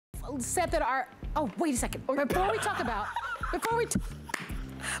said that our, oh, wait a second. Before we talk about,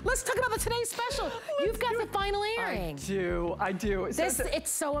 let's talk about the today's special. You've got the final airing. I do. It's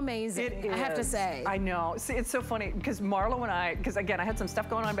so amazing, I have to say. I know. See, it's so funny because Marlo and I, because again, I had some stuff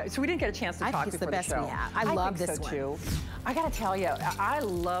going on, so we didn't get a chance to talk before the show. I think it's the best we have. I love this one. Too. I gotta tell you, I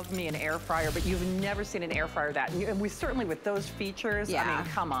love me an air fryer, but you've never seen an air fryer that, and we certainly with those features, I mean,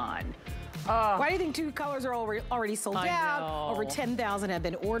 come on. Why do you think 2 colors are already sold out? Over 10,000 have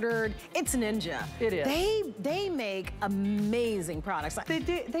been ordered. It's Ninja. It is. They make amazing products. They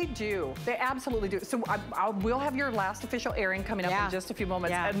do. They absolutely do. So we'll have your last official airing coming up in just a few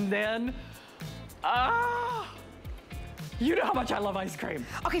moments. And then, you know how much I love ice cream.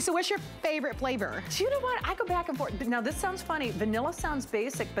 Okay, so what's your favorite flavor? Do you know what? I go back and forth. Now this sounds funny. Vanilla sounds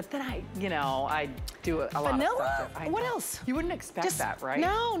basic, but then I do a lot of stuff. Vanilla? What else? You wouldn't expect that, right?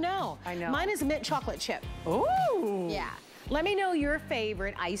 No. I know. Mine is mint chocolate chip. Ooh. Yeah. Let me know your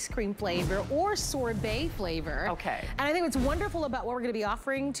favorite ice cream flavor or sorbet flavor. Okay. And I think what's wonderful about what we're gonna be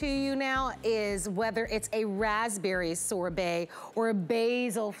offering to you now is whether it's a raspberry sorbet or a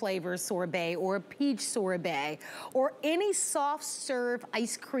basil flavor sorbet or a peach sorbet or any soft serve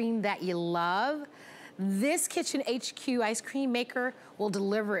ice cream that you love, this Kitchen HQ ice cream maker will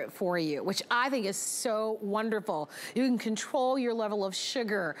deliver it for you, which I think is so wonderful. You can control your level of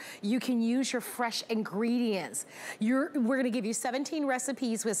sugar. You can use your fresh ingredients. We're gonna give you 17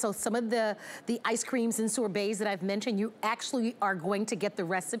 recipes with some of the ice creams and sorbets that I've mentioned. You actually are going to get the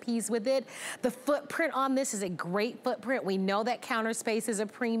recipes with it. The footprint on this is a great footprint. We know that counter space is a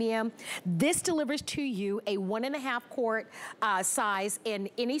premium. This delivers to you a 1.5 quart size in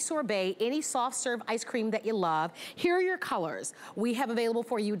any sorbet, any soft serve ice cream that you love. Here are your colors. We have available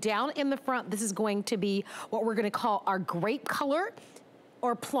for you down in the front. This is going to be what we're gonna call our grape color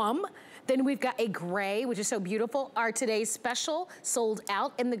or plum. Then we've got a gray, which is so beautiful. Our today's special sold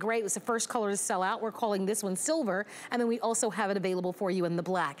out in the gray. It was the first color to sell out. We're calling this one silver. And then we also have it available for you in the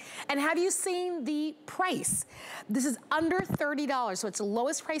black. And have you seen the price? This is under $30, so it's the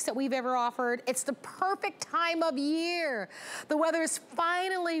lowest price that we've ever offered. It's the perfect time of year. The weather is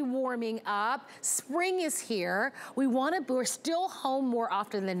finally warming up. Spring is here. We're still home more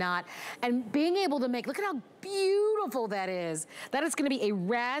often than not. And being able to make, look at how beautiful that is. That is gonna be a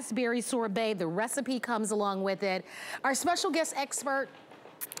raspberry sorbet. The recipe comes along with it. Our special guest expert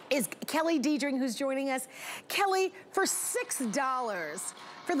is Kelly Diedring, who's joining us. Kelly, for $6,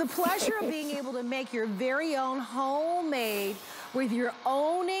 for the pleasure of being able to make your very own homemade with your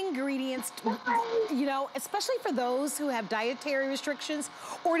own ingredients, you know, especially for those who have dietary restrictions,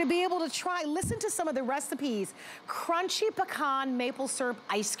 or to be able to listen to some of the recipes. Crunchy pecan maple syrup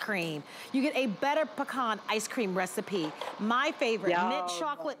ice cream. You get a better pecan ice cream recipe. My favorite, mint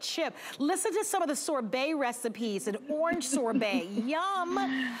chocolate chip. Listen to some of the sorbet recipes, an orange sorbet, yum.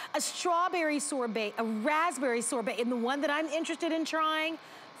 A strawberry sorbet, a raspberry sorbet, and the one that I'm interested in trying,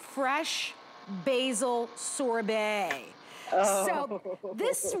 fresh basil sorbet. So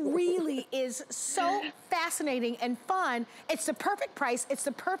this really is so fascinating and fun. It's the perfect price, it's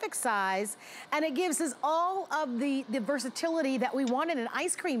the perfect size, and it gives us all of the versatility that we want in an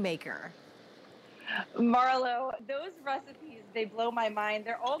ice cream maker. Marlo, those recipes, they blow my mind.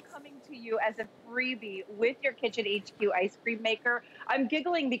 They're all coming to you as a freebie with your Kitchen HQ ice cream maker. I'm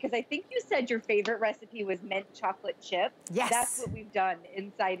giggling because I think you said your favorite recipe was mint chocolate chip. Yes. That's what we've done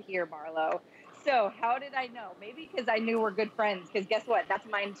inside here, Marlo. So how did I know? Maybe because I knew we're good friends, because guess what? That's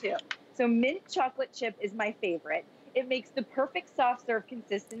mine too. So mint chocolate chip is my favorite. It makes the perfect soft serve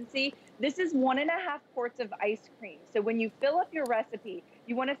consistency. This is 1.5 quarts of ice cream. So when you fill up your recipe,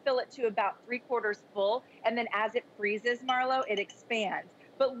 you want to fill it to about 3/4 full. And then as it freezes, Marlo, it expands.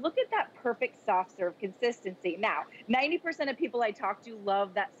 But look at that perfect soft serve consistency. Now, 90% of people I talk to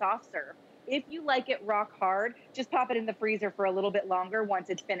love that soft serve. If you like it rock hard, just pop it in the freezer for a little bit longer once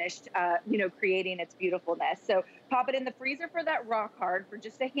it's finished, creating its beautifulness. So pop it in the freezer for that rock hard for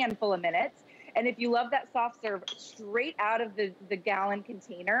just a handful of minutes. And if you love that soft serve straight out of the gallon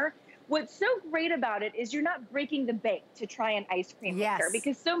container, what's so great about it is you're not breaking the bank to try an ice cream maker,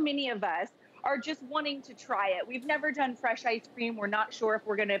 because so many of us are just wanting to try it. We've never done fresh ice cream. We're not sure if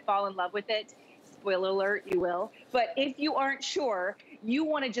we're going to fall in love with it. Spoiler alert, you will. But if you aren't sure, you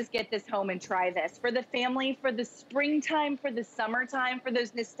want to just get this home and try this. For the family, for the springtime, for the summertime, for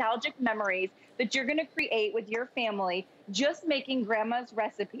those nostalgic memories that you're going to create with your family, just making grandma's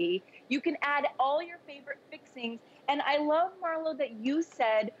recipe. You can add all your favorite fixings. And I love, Marlo, that you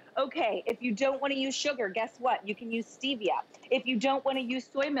said, okay, if you don't want to use sugar, guess what? You can use stevia. If you don't want to use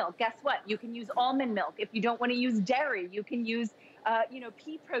soy milk, guess what? You can use almond milk. If you don't want to use dairy, you can use,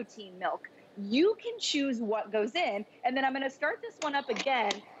 pea protein milk. You can choose what goes in. And then I'm going to start this one up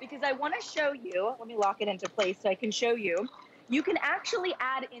again because I want to show you. Let me lock it into place so I can show you. You can actually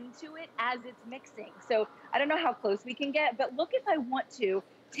add into it as it's mixing. So I don't know how close we can get, but look, if I want to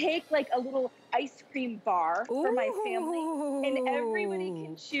take like a little ice cream bar for my family, and everybody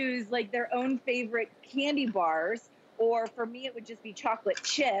can choose like their own favorite candy bars, or for me, it would just be chocolate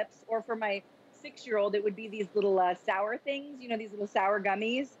chips, or for my 6-year-old, it would be these little sour things, you know, these little sour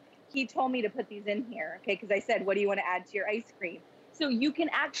gummies. He told me to put these in here, okay, because I said, what do you want to add to your ice cream? So you can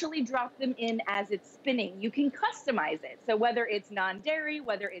actually drop them in as it's spinning. You can customize it. So whether it's non-dairy,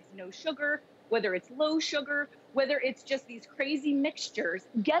 whether it's no sugar, whether it's low sugar, whether it's just these crazy mixtures,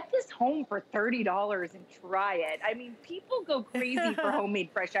 get this home for $30 and try it. I mean, people go crazy for homemade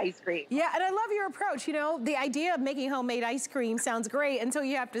fresh ice cream. Yeah, and I love your approach. You know, the idea of making homemade ice cream sounds great until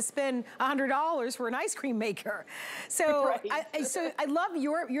you have to spend $100 for an ice cream maker. So, right. I love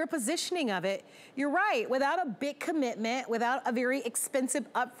your positioning of it. You're right. Without a big commitment, without a very expensive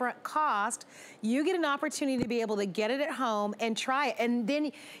upfront cost, you get an opportunity to be able to get it at home and try it. And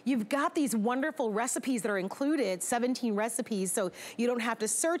then you've got these wonderful recipes that are included. 17 recipes, so you don't have to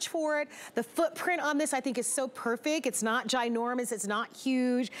search for it. The footprint on this, I think, is so perfect. It's not ginormous, it's not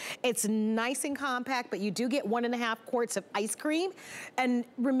huge. It's nice and compact, but you do get 1.5 quarts of ice cream. And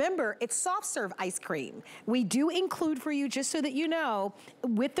remember, it's soft serve ice cream. We do include for you, just so that you know,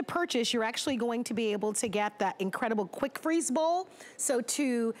 with the purchase, you're actually going to be able to get that incredible quick freeze bowl. So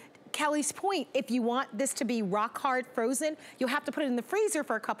to Kelly's point, if you want this to be rock hard frozen, you'll have to put it in the freezer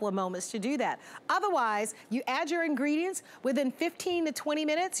for a couple of moments to do that. Otherwise, you add your ingredients, within 15 to 20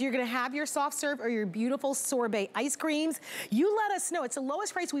 minutes, you're gonna have your soft serve or your beautiful sorbet ice creams. You let us know. It's the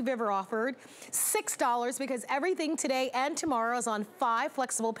lowest price we've ever offered, $6, because everything today and tomorrow is on 5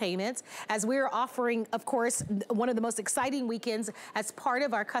 flexible payments, as we're offering, of course, one of the most exciting weekends as part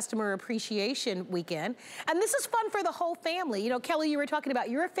of our customer appreciation weekend. And this is fun for the whole family. You know, Kelly, you were talking about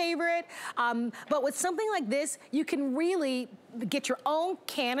your favorite, but with something like this, you can really get your own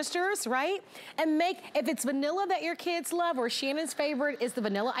canisters, right? And make, if it's vanilla that your kids love, or Shannon's favorite is the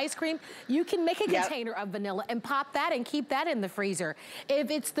vanilla ice cream, you can make a container of vanilla and pop that and keep that in the freezer. If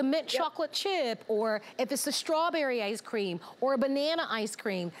it's the mint chocolate chip, or if it's the strawberry ice cream, or a banana ice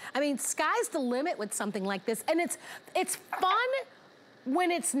cream, I mean, sky's the limit with something like this. And it's fun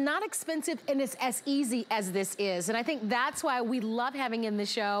when it's not expensive and it's as easy as this is. And I think that's why we love having in the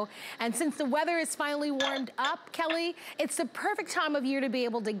show. And since the weather is finally warmed up, Kelly, it's the perfect time of year to be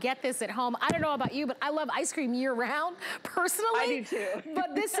able to get this at home. I don't know about you, but I love ice cream year round, personally. I do too.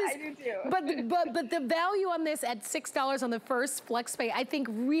 But this is, I do too. But the value on this at $6 on the first flex pay, I think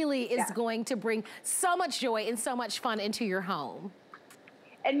really is going to bring so much joy and so much fun into your home.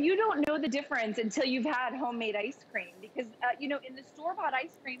 And you don't know the difference until you've had homemade ice cream, because, you know, in the store-bought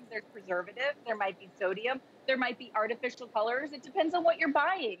ice creams, there's preservative, there might be sodium, there might be artificial colors. It depends on what you're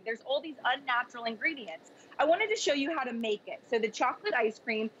buying. There's all these unnatural ingredients. I wanted to show you how to make it. So the chocolate ice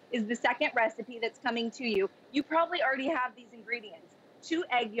cream is the second recipe that's coming to you. You probably already have these ingredients. 2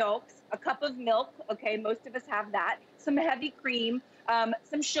 egg yolks, a cup of milk, okay, most of us have that, some heavy cream,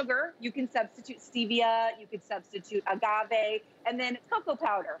 some sugar. You can substitute stevia, you could substitute agave, and then cocoa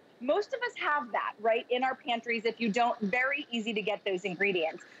powder. Most of us have that, right, in our pantries. If you don't, very easy to get those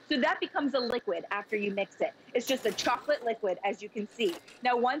ingredients. So that becomes a liquid after you mix it. It's just a chocolate liquid, as you can see.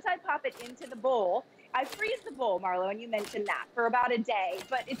 Now, once I pop it into the bowl, I freeze the bowl, Marlo, and you mentioned that, for about a day,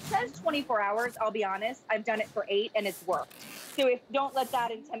 but it says 24 hours, I'll be honest. I've done it for 8 and it's worked. So don't let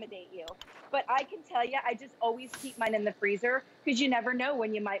that intimidate you. But I can tell you, I just always keep mine in the freezer, because you never know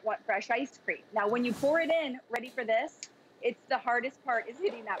when you might want fresh ice cream. Now, when you pour it in, ready for this? It's the hardest part, is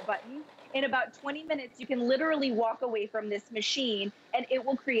hitting that button. In about 20 minutes, you can literally walk away from this machine and it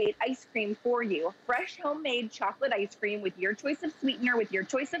will create ice cream for you. Fresh homemade chocolate ice cream with your choice of sweetener, with your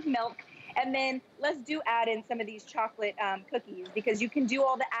choice of milk. And then let's add in some of these chocolate cookies, because you can do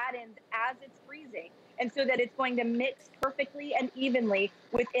all the add-ins as it's freezing. And so that it's going to mix perfectly and evenly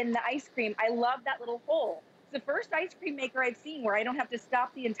within the ice cream. I love that little hole. It's the first ice cream maker I've seen where I don't have to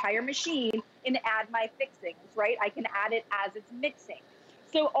stop the entire machine and add my fixings, right? I can add it as it's mixing.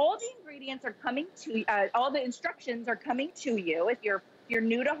 So all the ingredients are coming to, all the instructions are coming to you if you're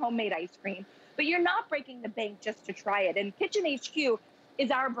new to homemade ice cream, but you're not breaking the bank just to try it. And Kitchen HQ is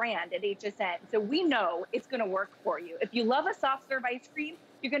our brand at HSN. So we know it's gonna work for you. If you love a soft serve ice cream,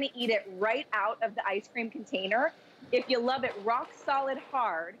 you're gonna eat it right out of the ice cream container. If you love it rock solid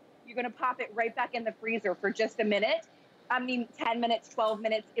hard, you're gonna pop it right back in the freezer for just a minute. I mean, 10 minutes, 12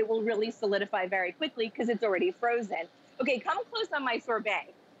 minutes, it will really solidify very quickly because it's already frozen. Okay, come close on my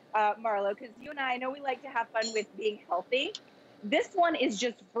sorbet, Marlo, because you and I know we like to have fun with being healthy. This one is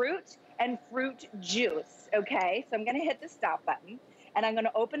just fruit, and fruit juice, okay? So I'm gonna hit the stop button and I'm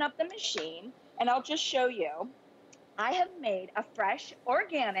gonna open up the machine and I'll just show you. I have made a fresh,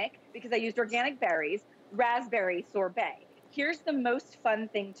 organic, because I used organic berries, raspberry sorbet. Here's the most fun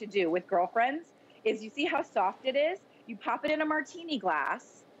thing to do with girlfriends is you see how soft it is? You pop it in a martini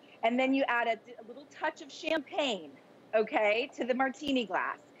glass and then you add a little touch of champagne, okay, to the martini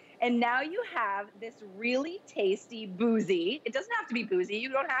glass. And now you have this really tasty boozy. It doesn't have to be boozy. You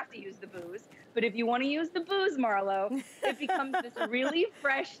don't have to use the booze. But if you want to use the booze, Marlo, it becomes this really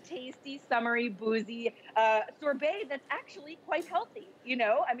fresh, tasty, summery, boozy sorbet that's actually quite healthy. You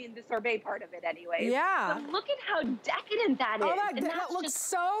know, I mean, the sorbet part of it anyway. Yeah. But look at how decadent that is. Oh, that looks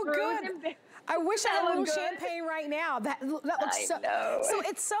so good. I wish I had a little champagne right now. That looks so. So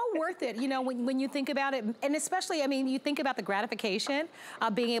it's so worth it, you know, when you think about it, and especially, I mean, you think about the gratification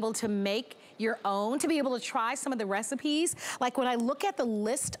of being able to make your own, to be able to try some of the recipes. Like when I look at the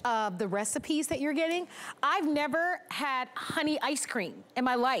list of the recipes that you're getting, I've never had honey ice cream in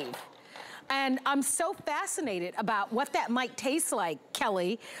my life. And I'm so fascinated about what that might taste like,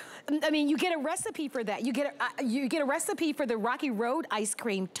 Kelly. I mean, you get a recipe for that. You get a recipe for the Rocky Road ice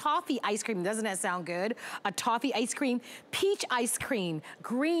cream, toffee ice cream. Doesn't that sound good? A toffee ice cream, peach ice cream,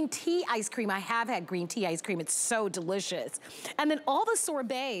 green tea ice cream. I have had green tea ice cream. It's so delicious. And then all the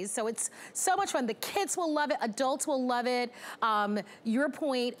sorbets. So it's so much fun. The kids will love it. Adults will love it. Your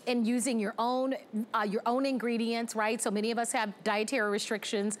point in using your own ingredients, right? So many of us have dietary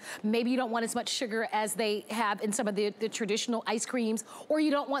restrictions. Maybe you don't want as much sugar as they have in some of the traditional ice creams, or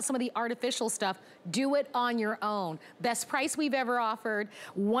you don't want some of the artificial stuff. Do it on your own. Best price we've ever offered,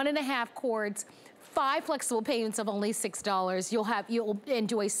 1.5 quarts, 5 flexible payments of only $6. You'll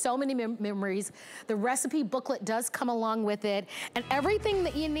enjoy so many memories. The recipe booklet does come along with it, and everything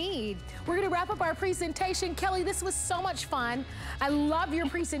that you need. We're gonna wrap up our presentation. Kelly, this was so much fun. I love your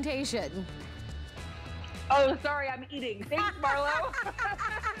presentation. Oh, sorry, I'm eating. Thanks, Marlo.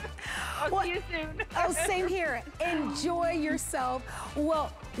 I'll see you soon. Oh, same here. Enjoy yourself.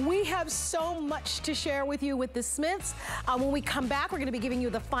 Well, we have so much to share with you with the Smiths. When we come back, we're going to be giving you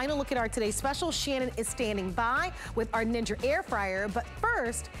the final look at our today's special. Shannon is standing by with our Ninja air fryer. But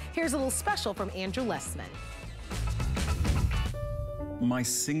first, here's a little special from Andrew Lessman. My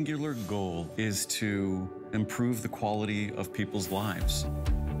singular goal is to improve the quality of people's lives.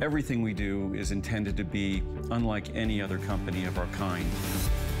 Everything we do is intended to be unlike any other company of our kind.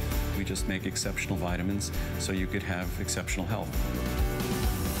 We just make exceptional vitamins so you could have exceptional health.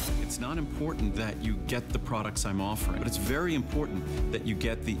 It's not important that you get the products I'm offering, but it's very important that you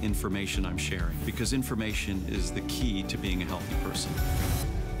get the information I'm sharing, because information is the key to being a healthy person.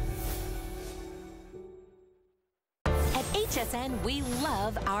 At HSN, we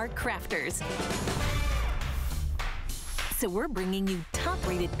love our crafters. So we're bringing you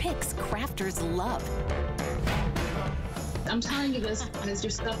top-rated picks crafters love. I'm telling you this because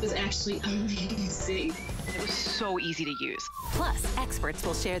your stuff is actually amazing. It was so easy to use. Plus, experts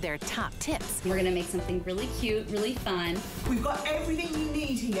will share their top tips. We're gonna make something really cute, really fun. We've got everything you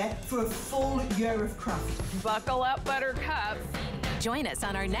need here for a full year of craft. Buckle up, Buttercup. Join us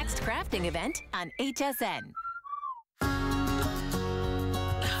on our next crafting event on HSN.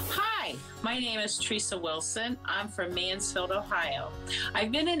 My name is Teresa Wilson. I'm from Mansfield, Ohio.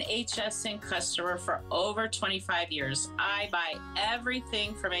 I've been an HSN customer for over 25 years. I buy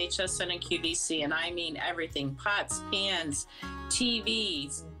everything from HSN and QVC, and I mean everything: pots, pans,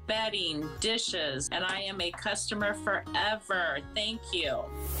 TVs, bedding, dishes, and I am a customer forever. Thank you.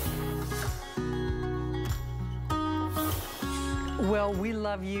 Well, we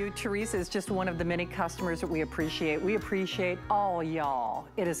love you. Teresa is just one of the many customers that we appreciate. We appreciate all y'all.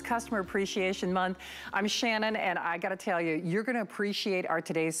 It is Customer Appreciation Month. I'm Shannon, and I gotta tell you, you're gonna appreciate our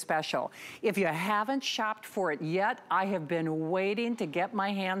today's special. If you haven't shopped for it yet, I have been waiting to get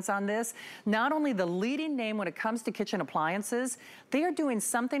my hands on this. Not only the leading name when it comes to kitchen appliances, they are doing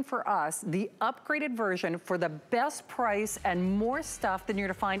something for us, the upgraded version for the best price and more stuff than you're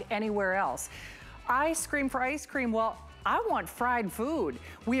gonna find anywhere else. Ice cream for ice cream, well, I want fried food.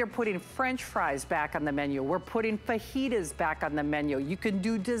 We are putting French fries back on the menu. We're putting fajitas back on the menu. You can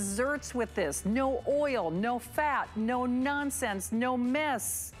do desserts with this. No oil, no fat, no nonsense, no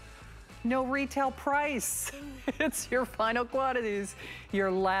mess, no retail price. It's your final quantities, your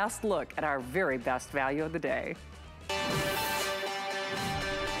last look at our very best value of the day.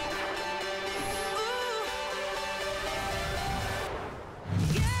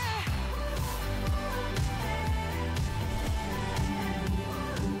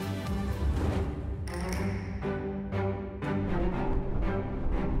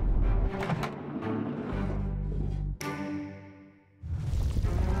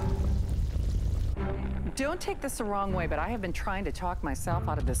 don't take this the wrong way, but I have been trying to talk myself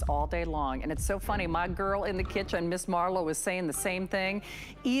out of this all day long. And it's so funny, my girl in the kitchen, Miss Marlo, was saying the same thing.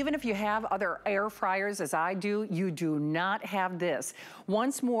 Even if you have other air fryers, as I do, you do not have this.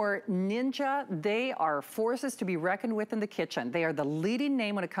 Once more, Ninja, they are forces to be reckoned with in the kitchen. They are the leading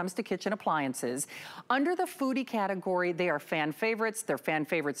name when it comes to kitchen appliances. Under the foodie category, they are fan favorites. They're fan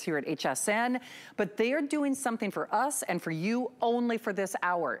favorites here at HSN, but they are doing something for us and for you only for this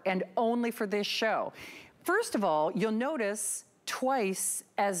hour and only for this show. First of all, you'll notice twice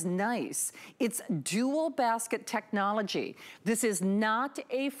as nice. It's dual basket technology. This is not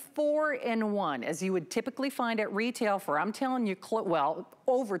a 4-in-1 as you would typically find at retail for, I'm telling you, well,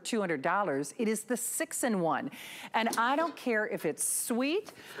 over $200. It is the 6-in-1. And I don't care if it's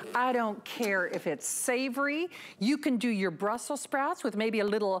sweet. I don't care if it's savory. You can do your Brussels sprouts with maybe a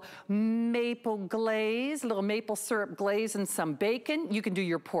little maple glaze, a little maple syrup glaze and some bacon. You can do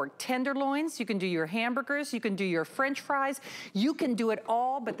your pork tenderloins. You can do your hamburgers. You can do your French fries. You can do it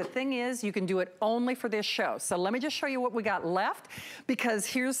all, but the thing is, you can do it only for this show. So let me just show you what we got left, because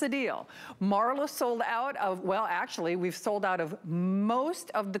here's the deal. Marlo sold out of, well, actually, we've sold out of most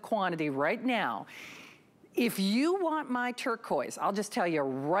of the quantity right now. If you want my turquoise, I'll just tell you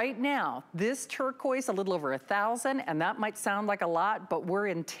right now, this turquoise, a little over 1,000, and that might sound like a lot, but we're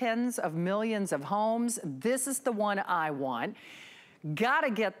in tens of millions of homes. This is the one I want. Gotta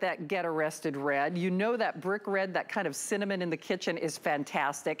get that Get Arrested red. You know that brick red, that kind of cinnamon in the kitchen is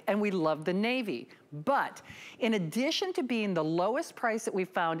fantastic, and we love the navy. But in addition to being the lowest price that we've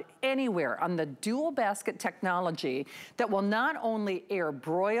found anywhere on the dual basket technology that will not only air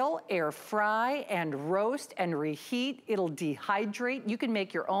broil, air fry, and roast and reheat, it'll dehydrate. You can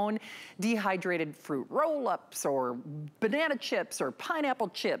make your own dehydrated fruit roll-ups or banana chips or pineapple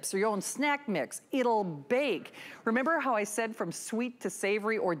chips or your own snack mix. It'll bake. Remember how I said from sweet to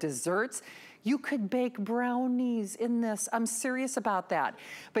savory or desserts? You could bake brownies in this. I'm serious about that.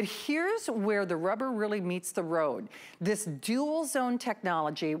 But here's where the rubber really meets the road. This dual zone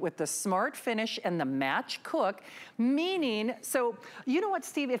technology with the smart finish and the match cook, meaning, so you know what,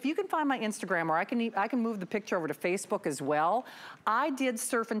 Steve, if you can find my Instagram, or I can move the picture over to Facebook as well. I did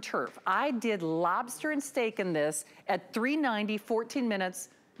surf and turf. I did lobster and steak in this at $3.90, 14 minutes,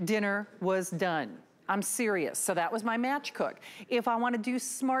 dinner was done. I'm serious. So that was my match cook. If I want to do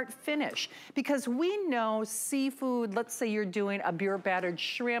smart finish, because we know seafood, let's say you're doing a beer battered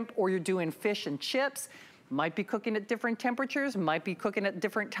shrimp or you're doing fish and chips, might be cooking at different temperatures, might be cooking at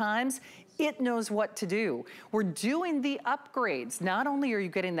different times. It knows what to do. We're doing the upgrades. Not only are you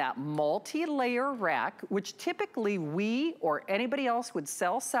getting that multi-layer rack, which typically we or anybody else would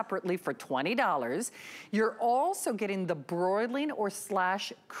sell separately for $20, you're also getting the broiling or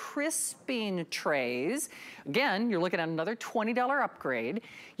slash crisping trays. Again, you're looking at another $20 upgrade.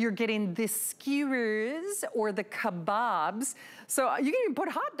 You're getting the skewers or the kebabs. So you can even put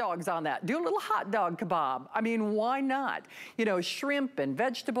hot dogs on that. Do a little hot dog kebab. I mean, why not? You know, shrimp and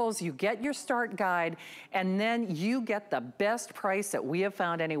vegetables, you get your start guide, and then you get the best price that we have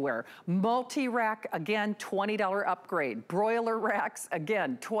found anywhere. Multi-rack, again, $20 upgrade. Broiler racks,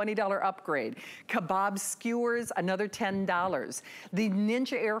 again, $20 upgrade. Kebab skewers, another $10. The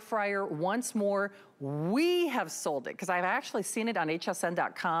Ninja air fryer, once more, we have sold it, because I've actually seen it on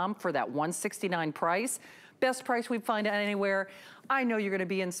hsn.com for that $169 price. Best price we find anywhere. I know you're gonna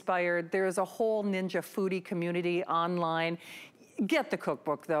be inspired. There's a whole Ninja foodie community online. Get the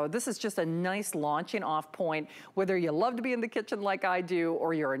cookbook though. This is just a nice launching off point. Whether you love to be in the kitchen like I do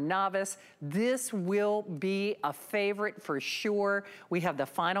or you're a novice, this will be a favorite for sure. We have the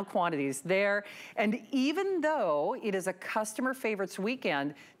final quantities there. And even though it is a customer favorites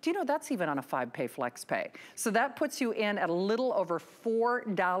weekend, do you know that's even on a 5-pay flex pay? So that puts you in at a little over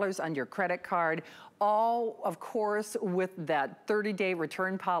 $4 on your credit card. All, of course, with that 30-day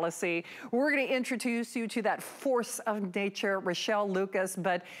return policy. We're gonna introduce you to that force of nature, Rochelle Lucas,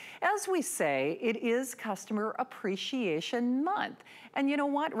 but as we say, it is Customer Appreciation Month. And you know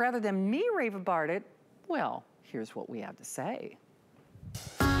what? Rather than me rave about it, well, here's what we have to say.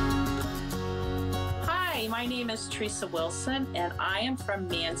 Hi, my name is Teresa Wilson, and I am from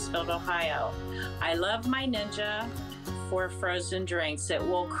Mansfield, Ohio. I love my Ninja for frozen drinks. It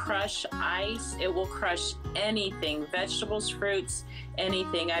will crush ice. It will crush anything, vegetables, fruits,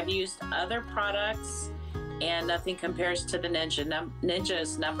 anything. I've used other products and nothing compares to the Ninja. Ninja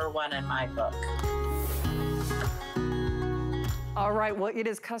is #1 in my book. All right, well, it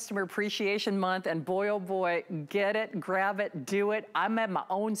is Customer Appreciation Month, and boy, oh boy, get it, grab it, do it. I had my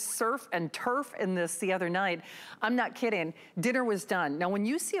own surf and turf in this the other night. I'm not kidding. Dinner was done. Now, when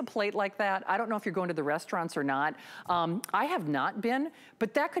you see a plate like that, I don't know if you're going to the restaurants or not. I have not been,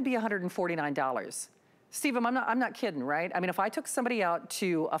 but that could be $149. Steve, I'm not kidding, right? I mean, if I took somebody out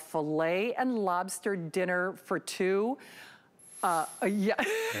to a filet and lobster dinner for two, yeah,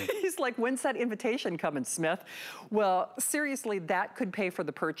 he's like, when's that invitation coming, Smith? Well, seriously, that could pay for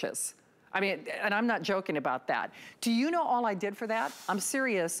the purchase. I mean, and I'm not joking about that. Do you know all I did for that? I'm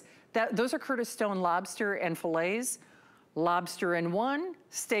serious. Those are Curtis Stone lobster and fillets. Lobster in one,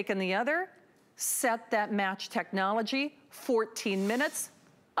 steak in the other. Set that match technology, 14 minutes,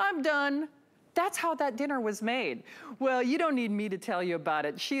 I'm done. That's how that dinner was made. Well, you don't need me to tell you about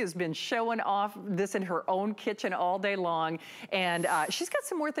it. She has been showing off this in her own kitchen all day long, and she's got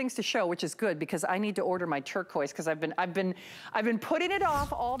some more things to show, which is good because I need to order my turquoise because I've been putting it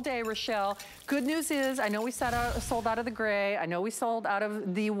off all day, Rochelle. Good news is I know we sold out of the gray. I know we sold out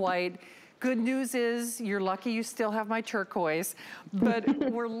of the white. Good news is you're lucky you still have my turquoise, but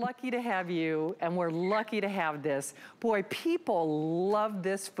we're lucky to have you and we're lucky to have this. Boy, people love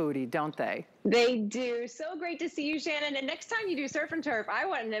this foodie, don't they? They do. So great to see you, Shannon. And next time you do surf and turf, I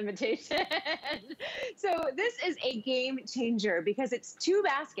want an invitation. So this is a game changer because it's 2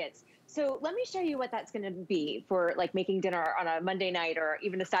 baskets. So let me show you what that's going to be for like making dinner on a Monday night or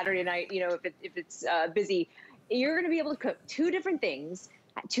even a Saturday night, you know, if it's busy. You're going to be able to cook 2 different things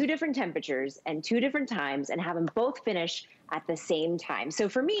at 2 different temperatures and 2 different times and have them both finish at the same time. So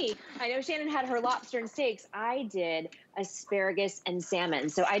for me, I know Shannon had her lobster and steaks. I did asparagus and salmon.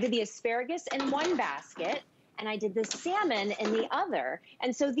 So I did the asparagus in one basket and I did the salmon in the other.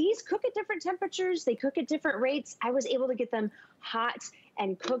 And so these cook at different temperatures. They cook at different rates. I was able to get them hot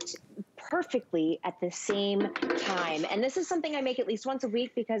and cooked perfectly at the same time. And this is something I make at least once a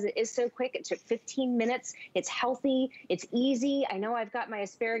week because it is so quick. It took 15 minutes. It's healthy. It's easy. I know I've got my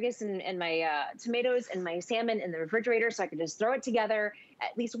asparagus and my tomatoes and my salmon in the refrigerator, so I can just throw it together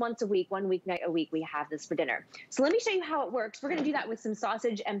at least once a week, 1 weeknight a week. We have this for dinner. So let me show you how it works. We're going to do that with some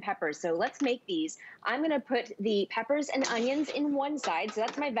sausage and peppers. So let's make these. I'm going to put the peppers and onions in one side. So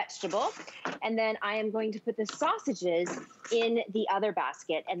that's my vegetable. And then I am going to put the sausages in the other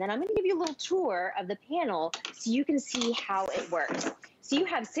basket. And then I'm going to give you a little tour of the panel so you can see how it works. So you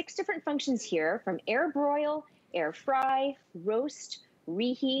have 6 different functions here, from air broil, air fry, roast,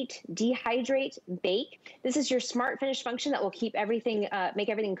 reheat, dehydrate, bake. This is your smart finish function that will keep everything, make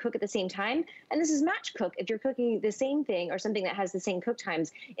everything cook at the same time. And this is match cook if you're cooking the same thing or something that has the same cook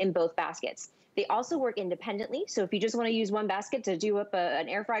times in both baskets. They also work independently. So if you just want to use one basket to do up an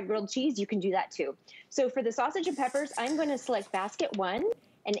air fried grilled cheese, you can do that too. So for the sausage and peppers, I'm going to select basket 1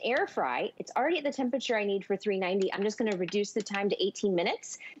 and air fry. It's already at the temperature I need for 390. I'm just going to reduce the time to 18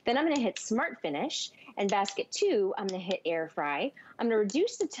 minutes. Then I'm going to hit smart finish. And basket 2, I'm going to hit air fry. I'm going to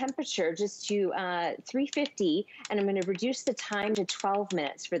reduce the temperature just to 350, and I'm going to reduce the time to 12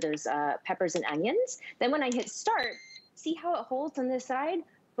 minutes for those peppers and onions. Then when I hit start, see how it holds on this side?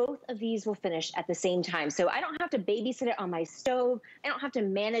 Both of these will finish at the same time. So I don't have to babysit it on my stove. I don't have to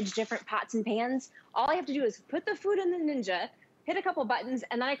manage different pots and pans. All I have to do is put the food in the Ninja, hit a couple buttons,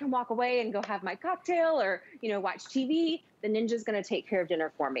 and then I can walk away and go have my cocktail or, you know, watch TV. The Ninja's gonna take care of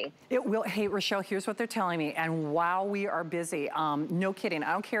dinner for me. It will. Hey, Rochelle, here's what they're telling me. And while we are busy, no kidding.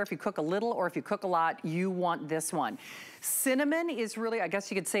 I don't care if you cook a little or if you cook a lot, you want this one. Cinnamon is really, I guess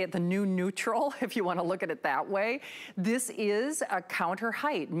you could say it, the new neutral, if you want to look at it that way. This is a counter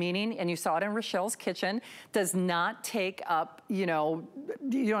height, meaning, and you saw it in Rochelle's kitchen, does not take up, you know,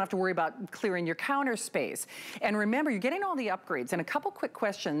 you don't have to worry about clearing your counter space. And remember, you're getting all the upgrades. And a couple quick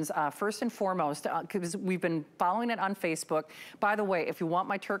questions, first and foremost, because we've been following it on Facebook. By the way, if you want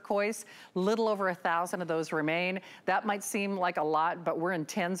my turquoise, little over 1,000 of those remain. That might seem like a lot, but we're in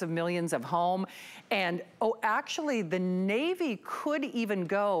tens of millions of home. And, oh, actually, the navy could even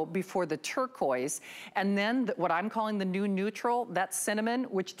go before the turquoise. And then what I'm calling the new neutral, that cinnamon,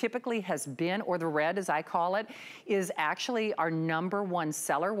 which typically has been, or the red as I call it, is actually our #1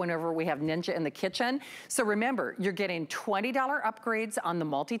 seller whenever we have Ninja in the kitchen. So remember, you're getting $20 upgrades on the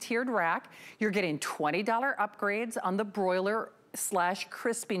multi-tiered rack. You're getting $20 upgrades on the broiler /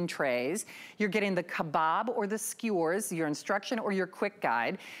 crisping trays. You're getting the kebab or the skewers, your instruction or your quick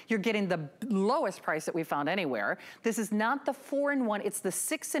guide. You're getting the lowest price that we found anywhere. This is not the 4-in-1, it's the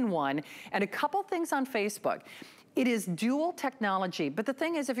 6-in-1. And a couple things on Facebook. It is dual technology, but the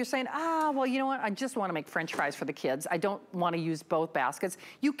thing is, if you're saying, well, you know what, I just want to make French fries for the kids, I don't want to use both baskets,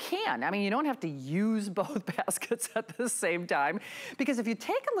 you can. I mean, you don't have to use both baskets at the same time, because if you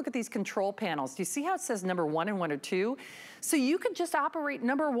take a look at these control panels, do you see how it says #1 and 1 or 2? So you could just operate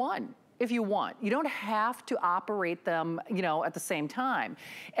 #1. if you want. You don't have to operate them, you know, at the same time.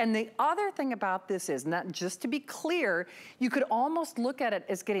 And the other thing about this is, not just to be clear, you could almost look at it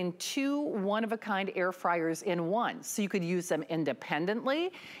as getting 2 one-of-a-kind air fryers in one. So you could use them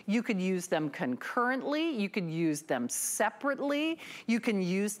independently, you could use them concurrently, you could use them separately, you can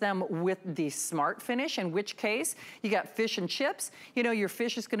use them with the Smart Finish, in which case you got fish and chips. You know, your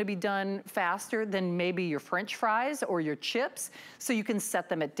fish is gonna be done faster than maybe your French fries or your chips. So you can set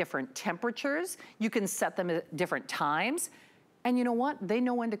them at different temperatures. You can set them at different times. And you know what? They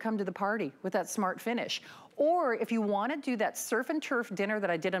know when to come to the party with that Smart Finish. Or if you want to do that surf and turf dinner that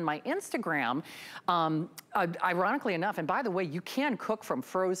I did on my Instagram, ironically enough, and by the way, you can cook from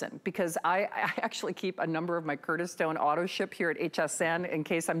frozen, because I actually keep a number of my Curtis Stone auto ship here at HSN in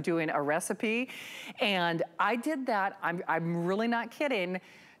case I'm doing a recipe. And I did that, I'm really not kidding,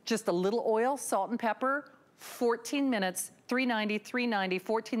 just a little oil, salt and pepper, 14 minutes, 390, 390,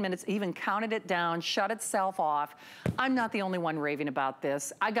 14 minutes, even counted it down, shut itself off. I'm not the only one raving about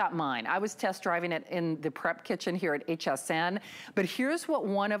this. I got mine. I was test driving it in the prep kitchen here at HSN, but here's what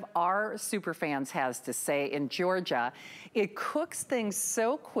one of our super fans has to say in Georgia. It cooks things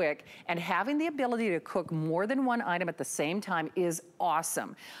so quick, and having the ability to cook more than one item at the same time is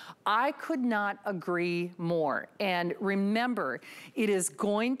awesome. I could not agree more. And remember, it is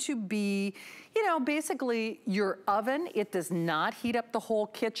going to be, you know, basically your oven. It does not heat up the whole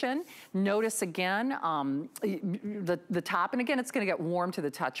kitchen. Notice again, the top, and again, it's gonna get warm to the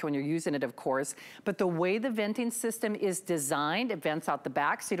touch when you're using it, of course, but the way the venting system is designed, it vents out the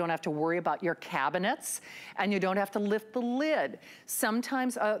back, so you don't have to worry about your cabinets, and you don't have to lift the lid.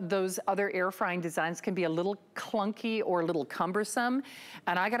 Sometimes those other air frying designs can be a little clunky or a little cumbersome,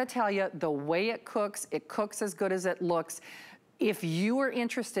 and I gotta tell you, the way it cooks as good as it looks. If you are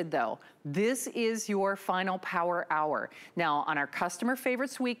interested though, this is your final power hour. Now on our customer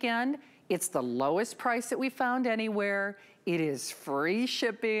favorites weekend, it's the lowest price that we found anywhere. It is free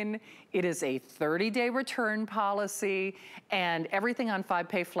shipping. It is a 30-day return policy, and everything on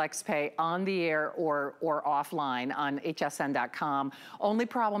 5-Pay FlexPay on the air or offline on hsn.com. Only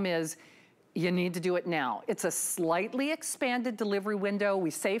problem is, you need to do it now. It's a slightly expanded delivery window.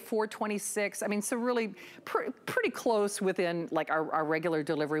 We say 4/26. I mean, so really pretty close within like our regular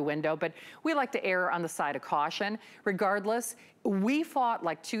delivery window, but we like to err on the side of caution. Regardless, we fought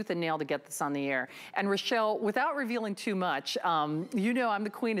like tooth and nail to get this on the air. And Rochelle, without revealing too much, you know I'm the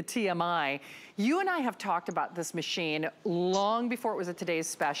queen of TMI. You and I have talked about this machine long before it was a Today's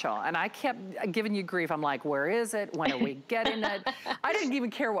Special, and I kept giving you grief. I'm like, where is it? When are we getting it? I didn't even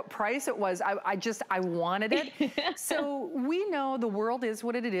care what price it was. I wanted it. So we know the world is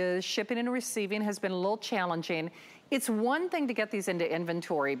what it is. Shipping and receiving has been a little challenging. It's one thing to get these into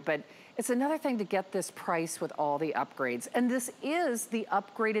inventory, but it's another thing to get this price with all the upgrades. And this is the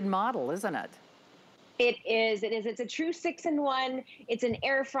upgraded model, isn't it? It is. It's a true 6-in-1. It's an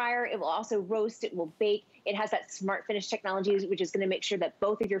air fryer. It will also roast. It will bake. It has that Smart Finish technology, which is going to make sure that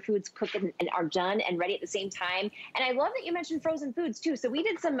both of your foods cook and are done and ready at the same time. And I love that you mentioned frozen foods too. So we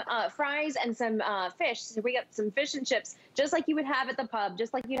did some fries and some fish. So we got some fish and chips, just like you would have at the pub,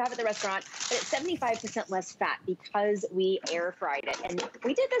 just like you'd have at the restaurant, but it's 75% less fat because we air fried it. And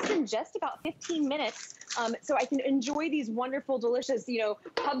we did this in just about 15 minutes. So I can enjoy these wonderful, delicious, you know,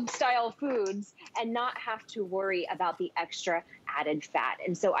 pub-style foods and not have to worry about the extra added fat.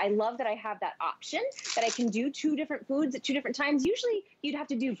 And so I love that I have that option, that I can do 2 different foods at 2 different times. Usually you'd have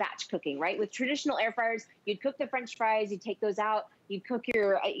to do batch cooking, right? With traditional air fryers, you'd cook the French fries, you'd take those out, you'd cook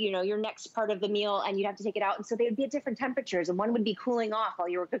your, you know, your next part of the meal, and you'd have to take it out. And so they would be at different temperatures, and one would be cooling off while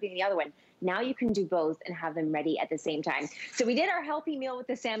you were cooking the other one. Now you can do both and have them ready at the same time. So we did our healthy meal with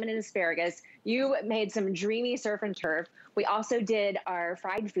the salmon and asparagus. You made some dreamy surf and turf. We also did our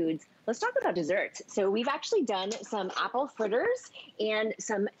fried foods. Let's talk about desserts. So we've actually done some apple fritters and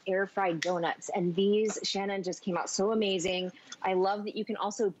some air fried donuts. And these, Shannon, just came out so amazing. I love that you can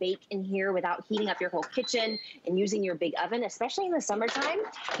also bake in here without heating up your whole kitchen and using your big oven, especially in the summertime.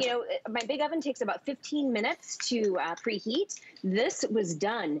 You know, my big oven takes about 15 minutes to preheat. This was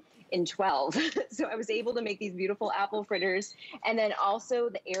done in 12. So I was able to make these beautiful apple fritters. And then also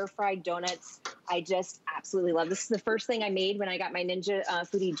the air fried donuts. I just absolutely love. This is the first thing I made when I got my Ninja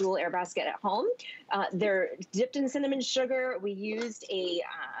Foodie dual air basket at home. They're dipped in cinnamon sugar. We used a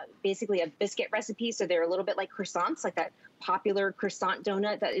basically a biscuit recipe. So they're a little bit like croissants, like that popular croissant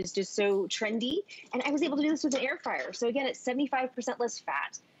donut that is just so trendy. And I was able to do this with an air fryer. So again, it's 75% less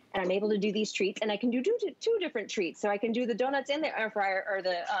fat. And I'm able to do these treats, and I can do two different treats. So I can do the donuts in the air fryer, or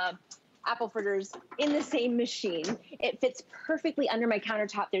the apple fritters in the same machine. It fits perfectly under my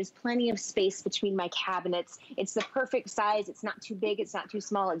countertop. There's plenty of space between my cabinets. It's the perfect size. It's not too big. It's not too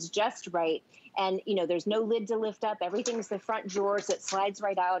small. It's just right. And, you know, there's no lid to lift up. Everything's the front drawer, so it slides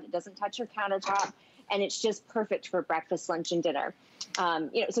right out. It doesn't touch your countertop. And it's just perfect for breakfast, lunch, and dinner.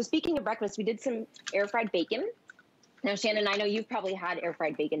 You know, so speaking of breakfast, we did some air fried bacon. Now, Shannon, I know you've probably had air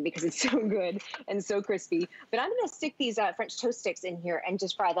fried bacon because it's so good and so crispy, but I'm going to stick these French toast sticks in here and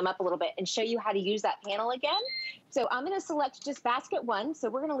just fry them up a little bit and show you how to use that panel again. So I'm going to select just basket 1. So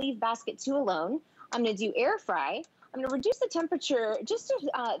we're going to leave basket 2 alone. I'm going to do air fry. I'm going to reduce the temperature just to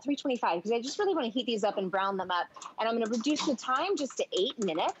 325 because I just really want to heat these up and brown them up. And I'm going to reduce the time just to 8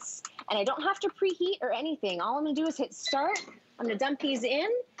 minutes. And I don't have to preheat or anything. All I'm going to do is hit start. I'm going to dump these in.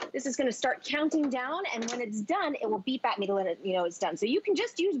 This is going to start counting down. And when it's done, it will beep at me to let it, you know, it's done. So you can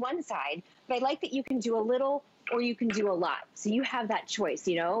just use one side, but I like that you can do a little or you can do a lot. So you have that choice,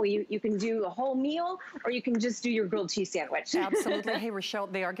 you know, you can do a whole meal or you can just do your grilled cheese sandwich. Absolutely. Hey, Rochelle,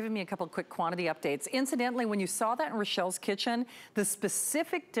 they are giving me a couple of quick quantity updates. Incidentally, when you saw that in Rochelle's kitchen, the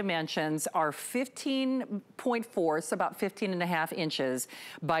specific dimensions are 15.4, so about 15.5 inches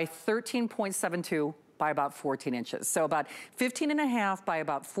by 13.72 by about 14 inches. So about 15.5 by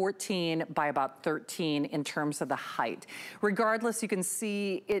about 14 by about 13 in terms of the height. Regardless, you can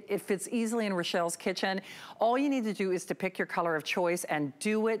see it fits easily in Rochelle's kitchen. All you need to do is to pick your color of choice and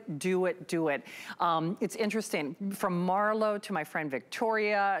do it, do it, do it. It's interesting, from Marlo to my friend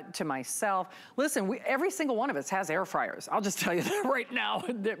Victoria to myself, listen, every single one of us has air fryers. I'll just tell you that right now,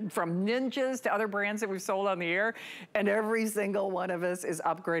 from Ninjas to other brands that we've sold on the air, and every single one of us is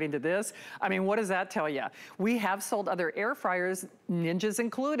upgrading to this. I mean, what does that tell you? We have sold other air fryers, Ninjas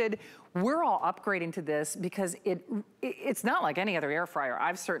included. We're all upgrading to this because it's not like any other air fryer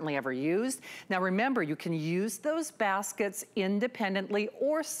I've certainly ever used. Now remember, you can use those baskets independently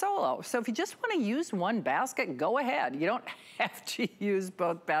or solo. So if you just want to use one basket, go ahead. You don't have to use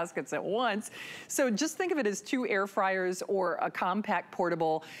both baskets at once. So just think of it as 2 air fryers or a compact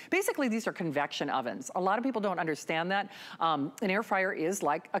portable. Basically, these are convection ovens. A lot of people don't understand that. An air fryer is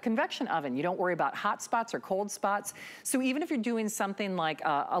like a convection oven. You don't worry about hot spots or cold spots. So even if you're doing something like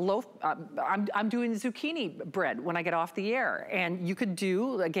a loaf, I'm doing zucchini bread when I get off the air. And you could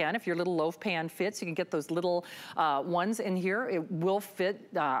do, again, if your little loaf pan fits, you can get those little ones in here. It will fit,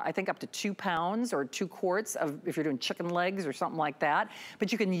 I think, up to 2 pounds or 2 quarts of, if you're doing chicken legs or something like that.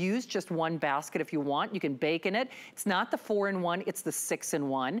 But you can use just one basket if you want. You can bake in it. It's not the 4-in-1, it's the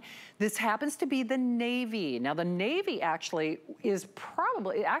 6-in-1. This happens to be the navy. Now the navy actually is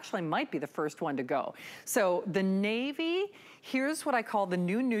probably, actually might be the first one to go. So the navy, here's what I call the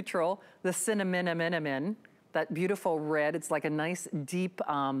new neutral, the cinnamon, that beautiful red. It's like a nice deep,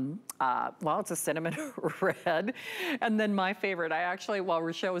 well, it's a cinnamon red. And then my favorite, I actually, while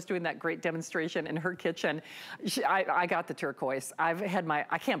Rochelle was doing that great demonstration in her kitchen, I got the turquoise. I've had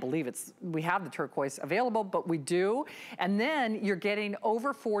I can't believe we have the turquoise available, but we do. And then you're getting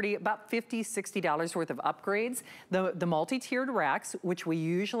over 40, about $50, $60 worth of upgrades. The multi-tiered racks, which we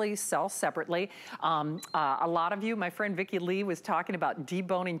usually sell separately. A lot of you, my friend Vicki Lee was talking about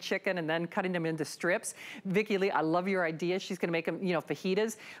deboning chicken and then cutting them into strips. Vicki Lee, I love your idea. She's gonna make them, you know,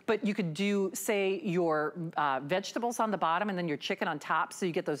 fajitas, but you could do, say, your vegetables on the bottom and then your chicken on top, so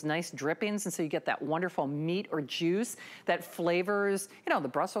you get those nice drippings, and so you get that wonderful meat or juice that flavors, you know, the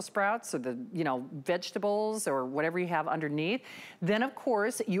Brussels sprouts or the, you know, vegetables or whatever you have underneath. Then, of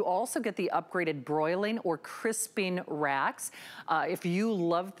course, you also get the upgraded broiling or crisping racks. If you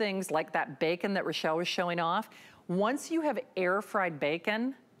love things like that bacon that Rochelle was showing off, once you have air-fried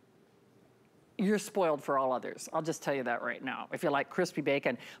bacon, you're spoiled for all others. I'll just tell you that right now, if you like crispy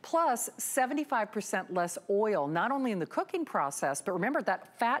bacon. Plus, 75% less oil, not only in the cooking process, but remember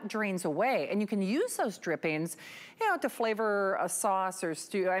that fat drains away, and you can use those drippings, you know, to flavor a sauce or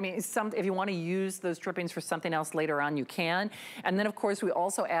stew. I mean, if you want to use those drippings for something else later on, you can. And then, of course, we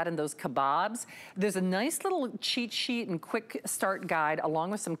also add in those kebabs. There's a nice little cheat sheet and quick start guide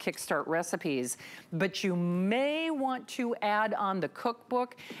along with some kickstart recipes, but you may want to add on the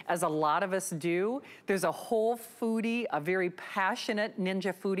cookbook, as a lot of us do. There's a whole foodie, a very passionate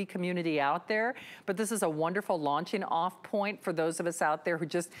Ninja foodie community out there, but this is a wonderful launching off point for those of us out there who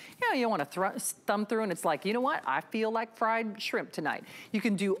just, you know, you want to thumb through and it's like, you know what, I feel like fried shrimp tonight. You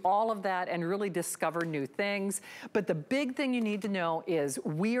can do all of that and really discover new things. But the big thing you need to know is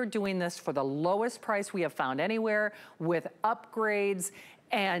we are doing this for the lowest price we have found anywhere, with upgrades.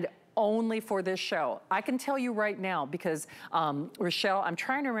 And only for this show. I can tell you right now because, Rochelle, I'm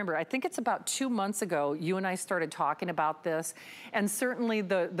trying to remember, I think it's about 2 months ago, you and I started talking about this, and certainly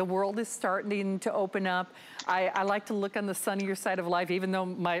the world is starting to open up. I like to look on the sunnier side of life, even though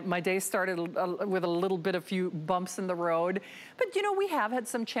my day started with a little bit of few bumps in the road. But you know, we have had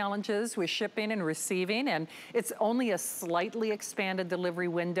some challenges with shipping and receiving, and it's only a slightly expanded delivery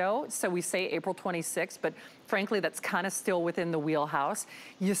window. So we say April 26th, but frankly, that's kind of still within the wheelhouse.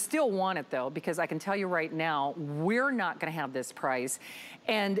 You still want it though, because I can tell you right now, we're not gonna have this price.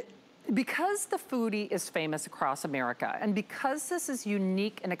 And because the foodie is famous across America, and because this is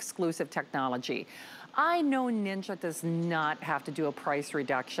unique and exclusive technology, I know Ninja does not have to do a price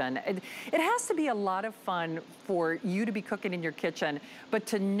reduction. It has to be a lot of fun for you to be cooking in your kitchen, but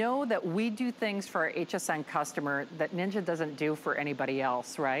to know that we do things for our HSN customer that Ninja doesn't do for anybody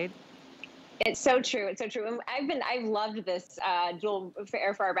else, right? It's so true. It's so true. And I've loved this dual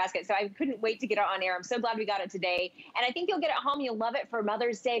air fryer basket, so I couldn't wait to get it on air. I'm so glad we got it today. And I think you'll get it home. You'll love it for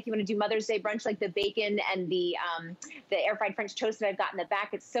Mother's Day if you want to do Mother's Day brunch, like the bacon and the air fried French toast that I've got in the back.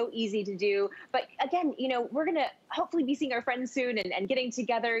 It's so easy to do. But again, you know, we're gonna hopefully be seeing our friends soon and getting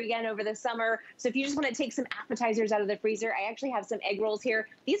together again over the summer. So if you just want to take some appetizers out of the freezer, I actually have some egg rolls here.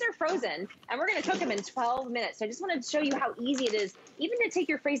 These are frozen, and we're going to cook them in 12 minutes. So I just wanted to show you how easy it is, even to take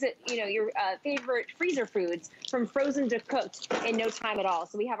your favorite freezer foods from frozen to cooked in no time at all.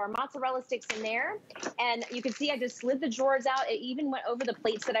 So we have our mozzarella sticks in there, and you can see I just slid the drawers out. It even went over the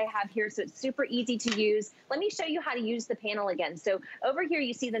plates that I have here, so it's super easy to use. Let me show you how to use the panel again. So over here,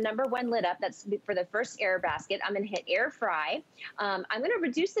 you see the #1 lit up. That's for the first air basket. I'm going to hit air fry. I'm going to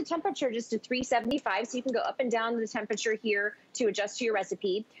reduce the temperature just to 375, so you can go up and down the temperature here to adjust to your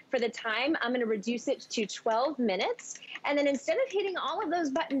recipe. For the time, I'm going to reduce it to 12 minutes. And then instead of hitting all of those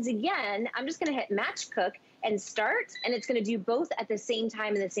buttons again, I'm just going to hit match cook and start, and it's going to do both at the same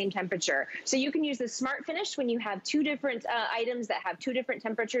time and the same temperature. So you can use the smart finish when you have two different items that have two different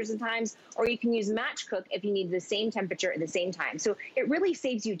temperatures and times, or you can use match cook if you need the same temperature at the same time. So it really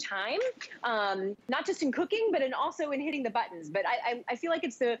saves you time, not just in cooking, but also in hitting the buttons. But I feel like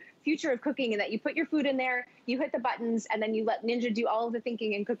it's the future of cooking, in that you put your food in there, you hit the buttons, and then you let Ninja do all of the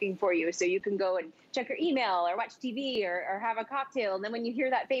thinking and cooking for you. So you can go and check your email or watch TV or have a cocktail. And then when you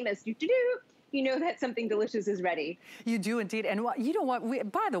hear that famous do-do-do, you know that something delicious is ready. You do indeed. And you know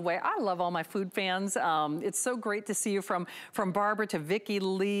what, by the way, I love all my food fans. It's so great to see you, from Barbara to Vicky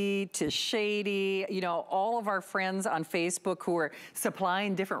Lee to Shady, you know, all of our friends on Facebook who are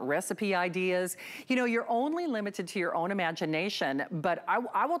supplying different recipe ideas. You know, you're only limited to your own imagination, but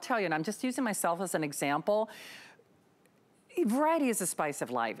I will tell you, and I'm just using myself as an example, variety is the spice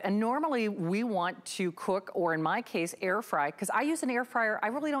of life. And normally we want to cook, or in my case, air fry, because I use an air fryer. I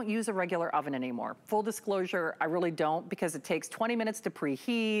really don't use a regular oven anymore. Full disclosure, I really don't, because it takes 20 minutes to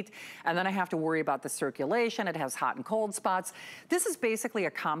preheat, and then I have to worry about the circulation. It has hot and cold spots. This is basically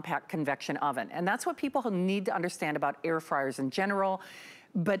a compact convection oven. And that's what people need to understand about air fryers in general.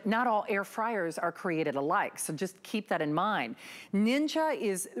 But not all air fryers are created alike, so just keep that in mind. Ninja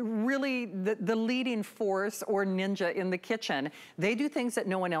is really the leading force, or ninja, in the kitchen. They do things that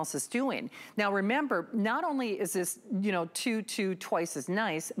no one else is doing. Now remember, not only is this, you know, twice as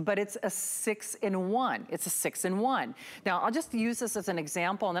nice, but it's a 6-in-1. It's a 6-in-1. Now I'll just use this as an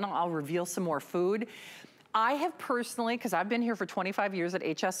example, and then I'll reveal some more food. I have personally, because I've been here for 25 years at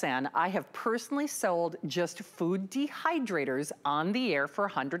HSN, I have personally sold just food dehydrators on the air for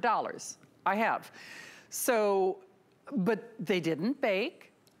 $100. I have. So, but they didn't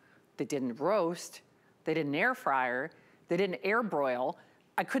bake, they didn't roast, they didn't air fryer, they didn't air broil.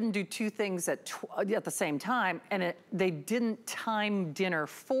 I couldn't do two things at the same time, and they didn't time dinner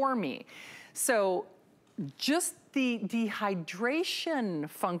for me. So just the dehydration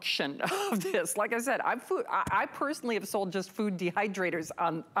function of this, like I said, I personally have sold just food dehydrators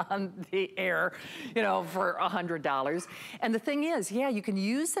on the air, you know, for $100. And the thing is, yeah, you can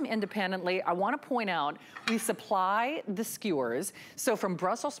use them independently. I want to point out, we supply the skewers. So from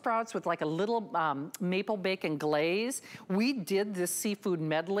Brussels sprouts with like a little maple bacon glaze, we did this seafood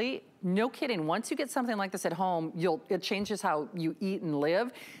medley. No kidding, once you get something like this at home, it changes how you eat and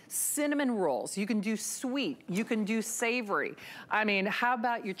live. Cinnamon rolls, you can do sweet, you can do savory. I mean, how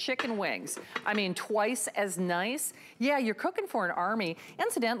about your chicken wings? I mean, twice as nice. Yeah, you're cooking for an army.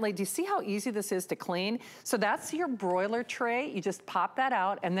 Incidentally, do you see how easy this is to clean? So that's your broiler tray. You just pop that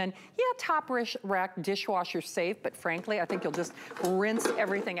out, and then, yeah, top rack dishwasher safe, but frankly, I think you'll just rinse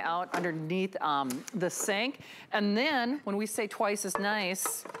everything out underneath the sink. And then, when we say twice as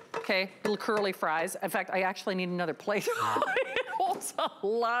nice, okay, little curly fries. In fact, I actually need another plate. holds a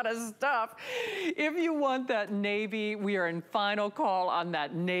lot of stuff. If you want that navy, we are in final call on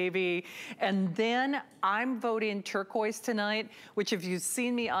that navy. And then I'm voting turquoise tonight, which if you've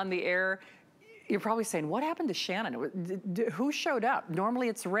seen me on the air, you're probably saying, what happened to Shannon? Who showed up? Normally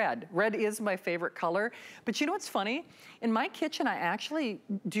it's red. Red is my favorite color. But you know what's funny? In my kitchen, I actually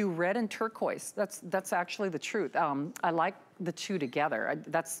do red and turquoise. That's actually the truth. I like the two together.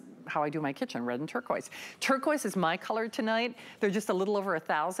 That's how I do my kitchen, red and turquoise. Turquoise is my color tonight. There's just a little over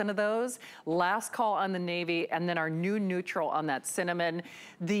 1,000 of those. Last call on the navy, and then our new neutral on that cinnamon.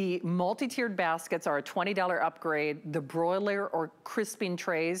 The multi-tiered baskets are a $20 upgrade. The broiler or crisping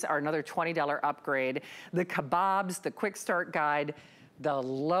trays are another $20 upgrade. The kebabs, the quick start guide, the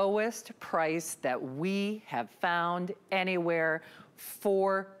lowest price that we have found anywhere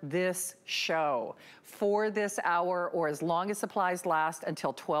for this show, for this hour, or as long as supplies last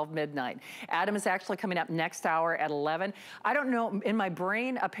until 12 midnight. Adam is actually coming up next hour at 11. I don't know, in my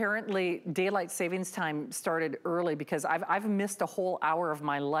brain, apparently daylight savings time started early because I've missed a whole hour of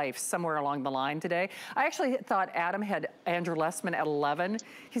my life somewhere along the line today. I actually thought Adam had Andrew Lessman at 11.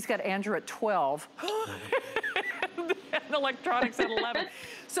 He's got Andrew at 12. And electronics at 11.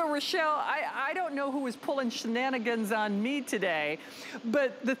 So Rochelle, I don't know who was pulling shenanigans on me today,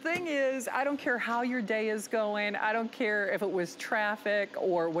 but the thing is, I don't care how your day is going. I don't care if it was traffic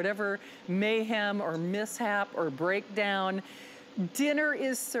or whatever mayhem or mishap or breakdown. Dinner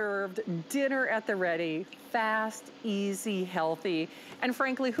is served, dinner at the ready, fast, easy, healthy. And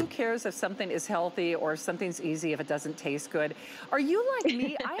frankly, who cares if something is healthy or if something's easy if it doesn't taste good? Are you like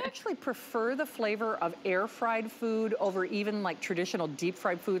me? I actually prefer the flavor of air-fried food over even like traditional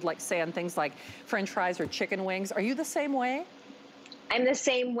deep-fried food, like say on things like French fries or chicken wings. Are you the same way? I'm the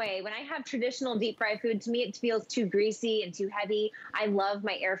same way. When I have traditional deep fried food, to me, it feels too greasy and too heavy. I love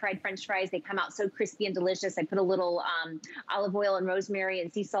my air fried French fries. They come out so crispy and delicious. I put a little olive oil and rosemary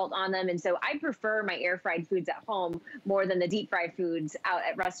and sea salt on them. And so I prefer my air fried foods at home more than the deep fried foods out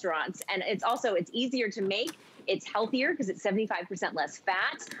at restaurants. And it's easier to make. It's healthier because it's 75% less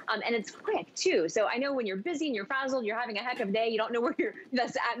fat, and it's quick too. So I know when you're busy and you're frazzled, you're having a heck of a day, you don't know where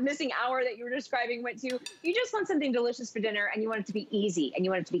that missing hour that you were describing went to. You just want something delicious for dinner, and you want it to be easy, and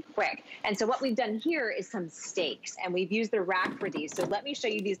you want it to be quick. And so what we've done here is some steaks, and we've used the rack for these. So let me show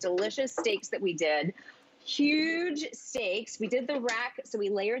you these delicious steaks that we did. Huge steaks. We did the rack, so we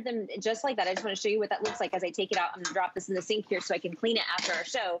layered them just like that. I just want to show you what that looks like as I take it out. I'm going to drop this in the sink here so I can clean it after our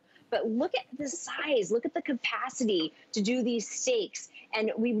show. But look at the size, look at the capacity to do these steaks.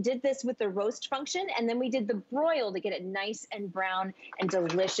 And we did this with the roast function, and then we did the broil to get it nice and brown and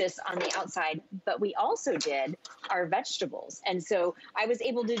delicious on the outside. But we also did our vegetables. And so I was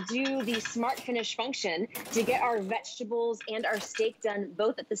able to do the smart finish function to get our vegetables and our steak done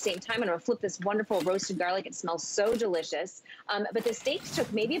both at the same time. I'm gonna flip this wonderful roasted garlic. It smells so delicious. But the steaks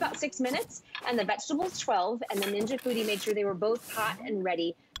took maybe about 6 minutes, and the vegetables 12, and the Ninja Foodie made sure they were both hot and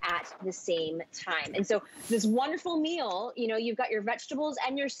ready at the same time. And so this wonderful meal, you know, you've got your vegetables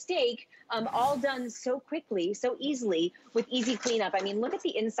and your steak all done so quickly, so easily with easy cleanup. I mean, look at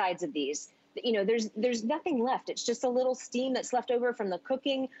the insides of these. You know, there's nothing left. It's just a little steam that's left over from the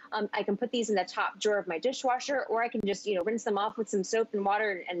cooking. I can put these in the top drawer of my dishwasher, or I can just, you know, rinse them off with some soap and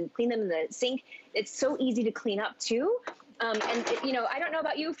water and clean them in the sink. It's so easy to clean up too. You know, I don't know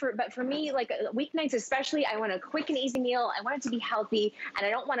about you, but for me, like weeknights especially, I want a quick and easy meal. I want it to be healthy, and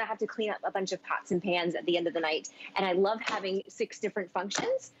I don't want to have to clean up a bunch of pots and pans at the end of the night. And I love having 6 different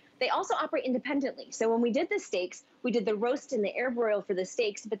functions. They also operate independently. So when we did the steaks, we did the roast and the air broil for the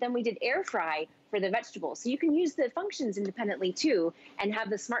steaks, but then we did air fry for the vegetables. So you can use the functions independently too, and have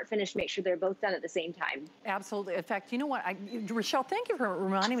the smart finish make sure they're both done at the same time. Absolutely. In fact, you know what, Rochelle, thank you for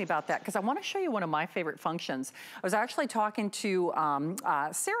reminding me about that, because I want to show you one of my favorite functions. I was actually talking to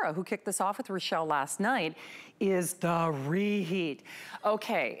Sarah, who kicked this off with Rochelle last night, is the reheat.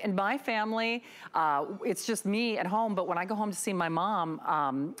 Okay, in my family, it's just me at home, but when I go home to see my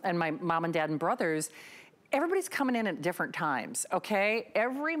mom and my mom and dad and brothers, everybody's coming in at different times, okay?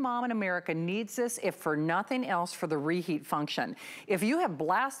 Every mom in America needs this, if for nothing else, for the reheat function. If you have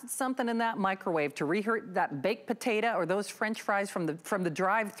blasted something in that microwave to reheat that baked potato or those French fries from the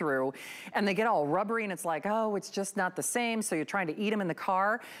drive-through, and they get all rubbery and it's like, oh, it's just not the same, so you're trying to eat them in the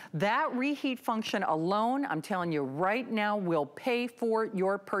car, that reheat function alone, I'm telling you right now, will pay for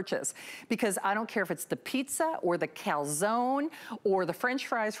your purchase. Because I don't care if it's the pizza or the calzone or the French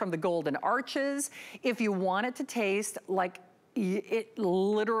fries from the Golden Arches, if you want it to taste like it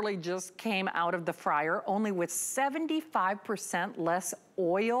literally just came out of the fryer, only with 75% less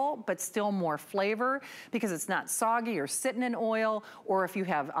oil, but still more flavor because it's not soggy or sitting in oil, or if you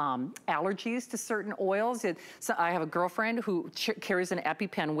have allergies to certain oils. So I have a girlfriend who carries an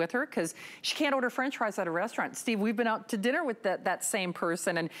EpiPen with her because she can't order French fries at a restaurant. Steve, we've been out to dinner with that same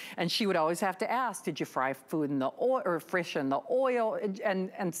person, and she would always have to ask, did you fry food in the oil or fish in the oil?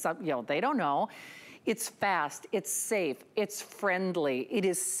 And some, you know, they don't know. It's fast, it's safe, it's friendly, it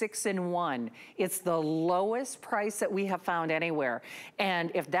is 6-in-1. It's the lowest price that we have found anywhere. And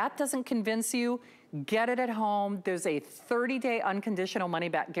if that doesn't convince you, get it at home. There's a 30-day unconditional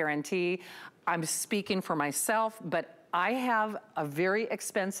money-back guarantee. I'm speaking for myself, but I have a very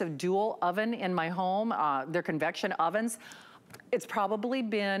expensive dual oven in my home. They're convection ovens. It's probably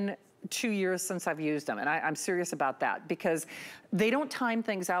been 2 years since I've used them, and I'm serious about that because they don't time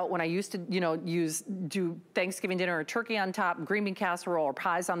things out. When I used to, you know, do Thanksgiving dinner or turkey on top, green bean casserole or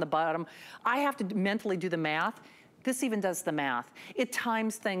pies on the bottom, I have to mentally do the math. This even does the math. It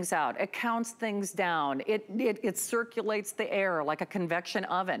times things out. It counts things down. It circulates the air like a convection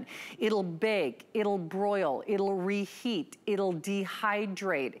oven. It'll bake, it'll broil, it'll reheat, it'll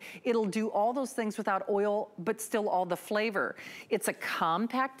dehydrate. It'll do all those things without oil, but still all the flavor. It's a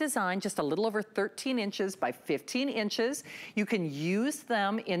compact design, just a little over 13 inches by 15 inches. You can use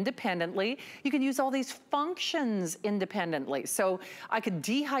them independently. You can use all these functions independently. So I could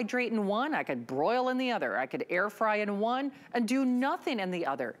dehydrate in one, I could broil in the other, I could air fry in one and do nothing in the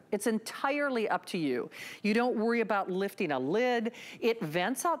other. It's entirely up to you. You don't worry about lifting a lid. It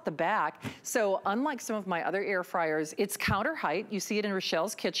vents out the back. So unlike some of my other air fryers, it's counter height. You see it in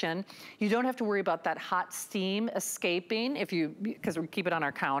Rochelle's kitchen. You don't have to worry about that hot steam escaping because we keep it on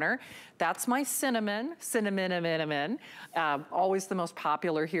our counter. That's my cinnamon, always the most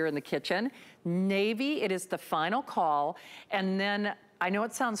popular here in the kitchen. Navy, it is the final call. And then I know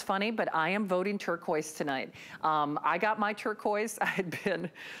it sounds funny, but I am voting turquoise tonight. I got my turquoise. I had been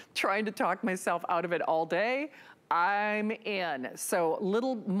trying to talk myself out of it all day. I'm in. So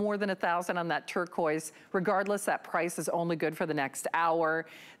little more than 1,000 on that turquoise. Regardless, that price is only good for the next hour.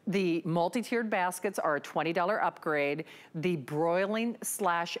 The multi-tiered baskets are a $20 upgrade. The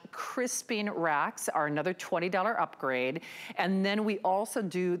broiling/crisping racks are another $20 upgrade. And then we also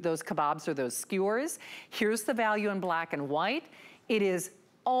do those kebabs or those skewers. Here's the value in black and white. It is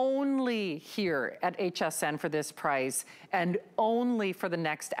only here at HSN for this price and only for the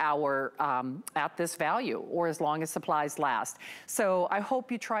next hour at this value or as long as supplies last. So I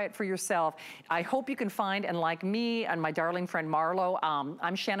hope you try it for yourself. I hope you can find, and like me and my darling friend Marlo,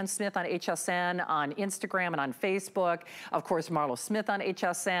 I'm Shannon Smith on HSN on Instagram and on Facebook. Of course, Marlo Smith on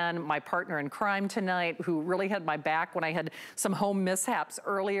HSN, my partner in crime tonight, who really had my back when I had some home mishaps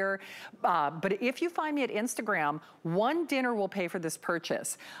earlier. But if you find me at Instagram, one dinner will pay for this purchase.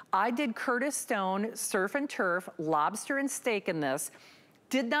 I did Curtis Stone, surf and turf, lobster and steak in this.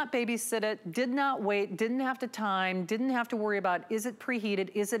 Did not babysit it, did not wait, didn't have to time, didn't have to worry about, is it preheated,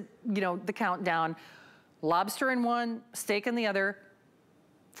 is it, you know, the countdown. Lobster in one, steak in the other,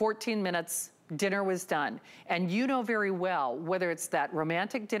 14 minutes, dinner was done. And you know very well, whether it's that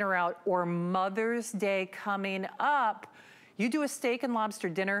romantic dinner out or Mother's Day coming up, you do a steak and lobster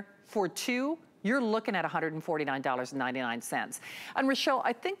dinner for two, you're looking at $149.99. And Rochelle,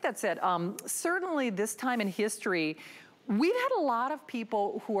 I think that's it. Certainly this time in history, we've had a lot of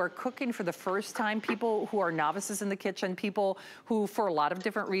people who are cooking for the first time, people who are novices in the kitchen, people who, for a lot of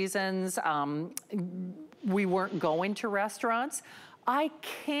different reasons, we weren't going to restaurants. I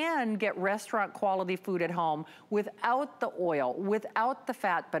can get restaurant quality food at home without the oil, without the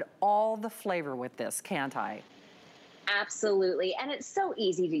fat, but all the flavor with this, can't I? Absolutely. And it's so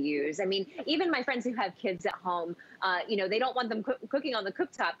easy to use. I mean, even my friends who have kids at home, you know, they don't want them cooking on the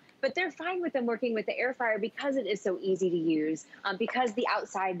cooktop, but they're fine with them working with the air fryer because it is so easy to use, because the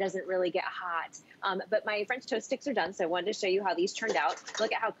outside doesn't really get hot. But my French toast sticks are done, so I wanted to show you how these turned out.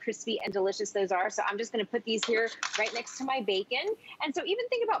 Look at how crispy and delicious those are. So I'm just going to put these here right next to my bacon. And so even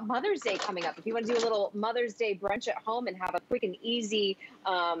think about Mother's Day coming up. If you want to do a little Mother's Day brunch at home and have a quick and easy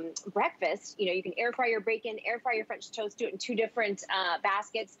breakfast, you know, you can air fry your bacon, air fry your French toast, do it in two different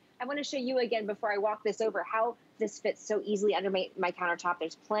baskets. I want to show you again before I walk this over how this fits so easily under my countertop.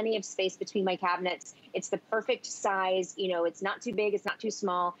 There's plenty of space between my cabinets. It's the perfect size. You know, it's not too big, it's not too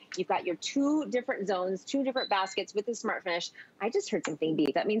small. You've got your two different zones, two different baskets with the Smart Finish. I just heard something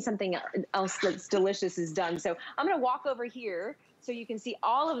beep. That means something else that's delicious is done. So I'm going to walk over here so you can see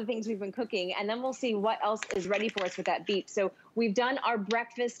all of the things we've been cooking, and then we'll see what else is ready for us with that beep. So we've done our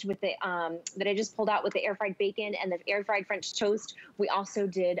breakfast with the that I just pulled out with the air fried bacon and the air fried French toast. We also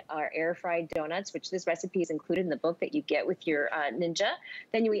did our air fried donuts, which this recipe is included in the book that you get with your Ninja.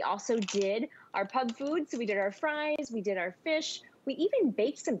 Then we also did our pub food. So we did our fries, we did our fish. We even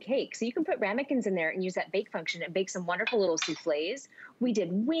baked some cake. So you can put ramekins in there and use that bake function and bake some wonderful little souffles. We did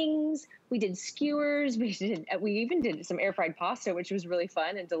wings, we did skewers, we even did some air fried pasta, which was really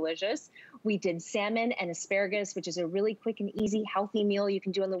fun and delicious. We did salmon and asparagus, which is a really quick and easy, healthy meal you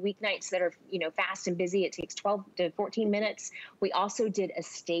can do on the weeknights that are, you know, fast and busy. It takes 12 to 14 minutes. We also did a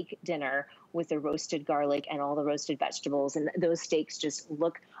steak dinner with the roasted garlic and all the roasted vegetables. And those steaks just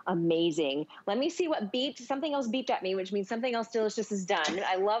look amazing. Let me see what beeped. Something else beeped at me, which means something else delicious is done.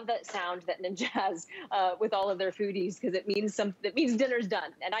 I love that sound that Ninja has with all of their foodies, because it means dinner's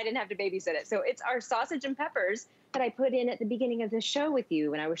done and I didn't have to babysit it. So it's our sausage and peppers that I put in at the beginning of the show with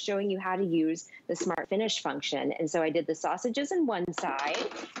you when I was showing you how to use the Smart Finish function. And so I did the sausages in one side,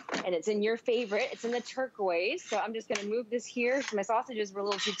 and it's in your favorite. It's in the turquoise. So I'm just going to move this here. My sausages were a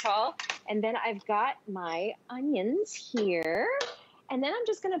little too tall. And then I've got my onions here. And then I'm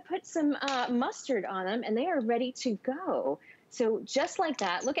just going to put some mustard on them, and they are ready to go. So just like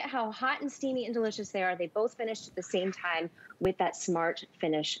that, look at how hot and steamy and delicious they are. They both finished at the same time with that Smart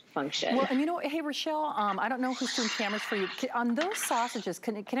Finish function. Well, and you know, hey, Rochelle, I don't know who's doing cameras for you. On those sausages,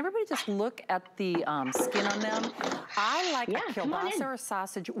 can everybody just look at the skin on them? I like a kielbasa or a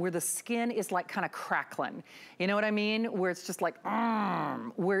sausage where the skin is like kind of crackling. You know what I mean? Where it's just like,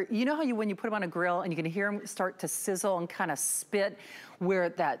 where, you know how when you put them on a grill and you can hear them start to sizzle and kind of spit, where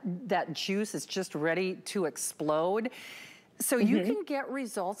that juice is just ready to explode. So you can get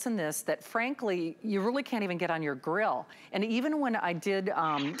results in this that, frankly, you really can't even get on your grill. And even when I did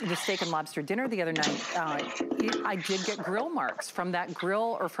the steak and lobster dinner the other night, I did get grill marks from that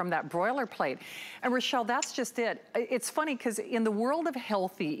grill or from that broiler plate. And Rochelle, that's just it. It's funny because in the world of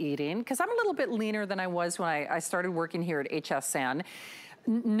healthy eating, because I'm a little bit leaner than I was when I started working here at HSN,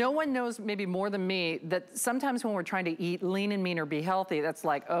 no one knows maybe more than me that sometimes when we're trying to eat lean and mean or be healthy, that's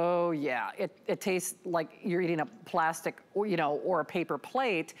like, oh yeah, it tastes like you're eating a plastic or, you know, or a paper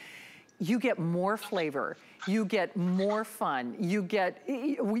plate. You get more flavor, you get more fun,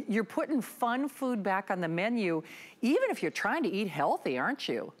 you're putting fun food back on the menu, even if you're trying to eat healthy, aren't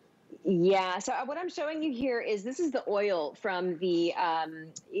you? Yeah, so what I'm showing you here is this is the oil from the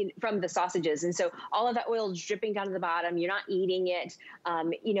sausages. And so all of that oil is dripping down to the bottom. You're not eating it.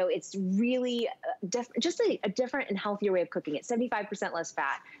 You know, it's really just a different and healthier way of cooking it. 75% less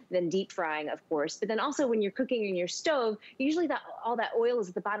fat than deep frying, of course. But then also when you're cooking in your stove, usually all that oil is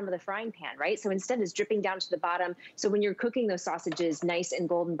at the bottom of the frying pan, right? So instead it's dripping down to the bottom. So when you're cooking those sausages nice and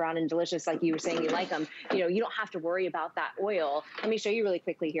golden brown and delicious, like you were saying you like them, you know, you don't have to worry about that oil. Let me show you really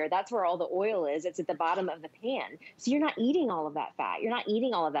quickly here. That's where all the oil is. It's at the bottom of the pan. So you're not eating all of that fat. You're not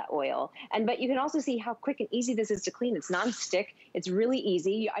eating all of that oil. But you can also see how quick and easy this is to clean. It's non-stick. It's really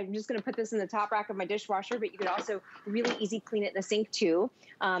easy. I'm just going to put this in the top rack of my dishwasher, but you could also really easy clean it in the sink too.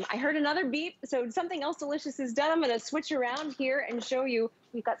 I heard another beep, so something else delicious is done. I'm going to switch around here and show you.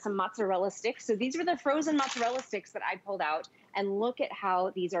 We've got some mozzarella sticks. So these are the frozen mozzarella sticks that I pulled out. And look at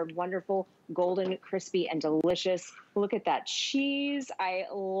how these are wonderful, golden, crispy, and delicious. Look at that cheese. I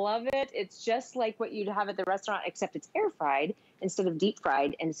love it. It's just like what you'd have at the restaurant, except it's air fried instead of deep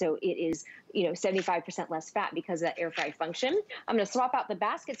fried. And so it is, you know, 75% less fat because of that air fry function. I'm going to swap out the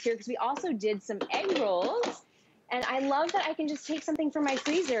baskets here because we also did some egg rolls. And I love that I can just take something from my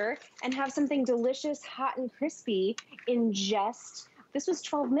freezer and have something delicious, hot and crispy in just, this was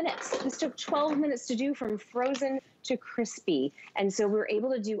 12 minutes. This took 12 minutes to do from frozen to crispy. And so we're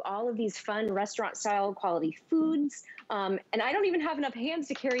able to do all of these fun restaurant style quality foods. And I don't even have enough hands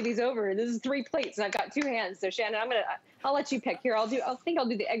to carry these over. This is 3 plates and I've got 2 hands. So Shannon, I'll let you pick here. I think I'll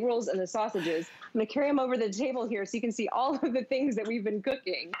do the egg rolls and the sausages. I'm gonna carry them over the table here so you can see all of the things that we've been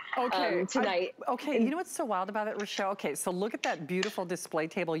cooking tonight. You know what's so wild about it, Rochelle? Okay, so look at that beautiful display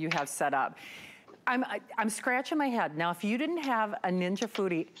table you have set up. I'm scratching my head. Now, if you didn't have a Ninja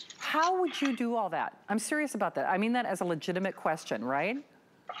Foodie, how would you do all that? I'm serious about that. I mean that as a legitimate question, right?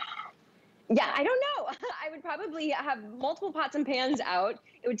 Yeah, I don't know. I would probably have multiple pots and pans out.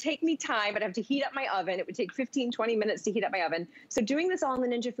 It would take me time. I'd have to heat up my oven. It would take 15, 20 minutes to heat up my oven. So doing this all in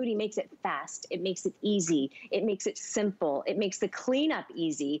the Ninja Foodie makes it fast. It makes it easy. It makes it simple. It makes the cleanup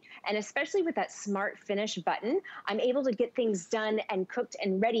easy. And especially with that Smart Finish button, I'm able to get things done and cooked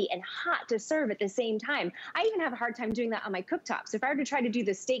and ready and hot to serve at the same time. I even have a hard time doing that on my cooktop. So if I were to try to do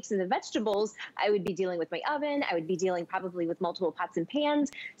the steaks and the vegetables, I would be dealing with my oven. I would be dealing probably with multiple pots and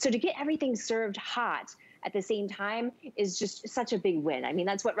pans. So to get everything served hot at the same time is just such a big win. I mean,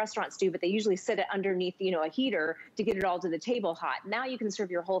 that's what restaurants do, but they usually sit it underneath, you know, a heater to get it all to the table hot. Now you can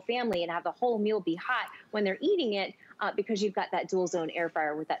serve your whole family and have the whole meal be hot when they're eating it, because you've got that dual zone air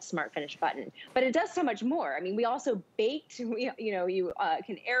fryer with that smart finish button. But it does so much more. I mean, we also baked, you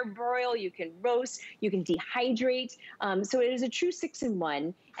can air broil, you can roast, you can dehydrate. So it is a true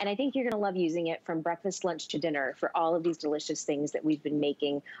 6-in-1. And I think you're going to love using it from breakfast, lunch to dinner for all of these delicious things that we've been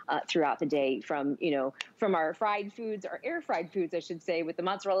making throughout the day, from our fried foods, our air fried foods, I should say, with the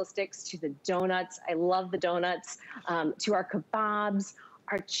mozzarella sticks, to the donuts. I love the donuts, to our kebabs,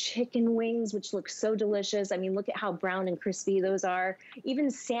 our chicken wings, which look so delicious. I mean, look at how brown and crispy those are. Even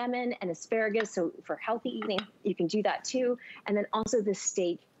salmon and asparagus. So for healthy eating, you can do that too. And then also the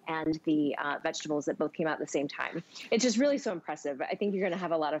steak and the vegetables that both came out at the same time. It's just really so impressive. I think you're going to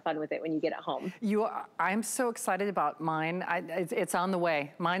have a lot of fun with it when you get it home. I'm so excited about mine. It's on the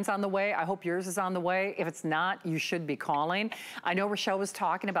way. Mine's on the way. I hope yours is on the way. If it's not, you should be calling. I know Rochelle was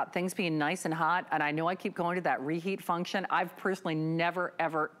talking about things being nice and hot, and I know I keep going to that reheat function. I've personally never,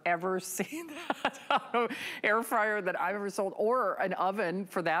 ever, ever seen that air fryer that I've ever sold, or an oven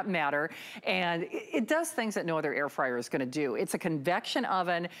for that matter. And it does things that no other air fryer is going to do. It's a convection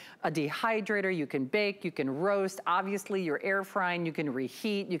oven, a dehydrator. You can bake, you can roast. Obviously, you're air frying, you can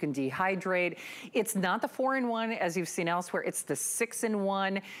reheat, you can dehydrate. It's not the 4-in-1 as you've seen elsewhere. It's the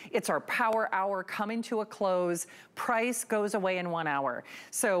 6-in-1. It's our power hour coming to a close. Price goes away in 1 hour.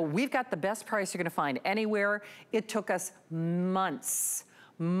 So we've got the best price you're going to find anywhere. It took us months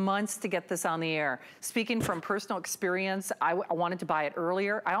to get this on the air. Speaking from personal experience, I wanted to buy it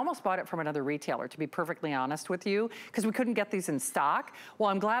earlier. I almost bought it from another retailer, to be perfectly honest with you, because we couldn't get these in stock.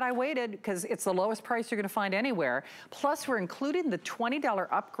 Well, I'm glad I waited, because it's the lowest price you're gonna find anywhere. Plus, we're including the $20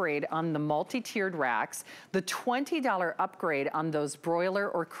 upgrade on the multi-tiered racks, the $20 upgrade on those broiler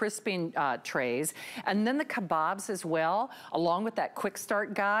or crisping trays, and then the kebabs as well, along with that quick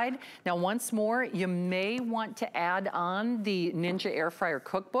start guide. Now, once more, you may want to add on the Ninja Air Fryer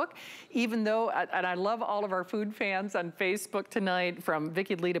cookbook, even though, and I love all of our food fans on Facebook tonight, from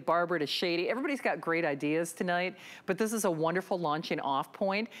Vicky Lee to Barbara to Shady. Everybody's got great ideas tonight, but this is a wonderful launching off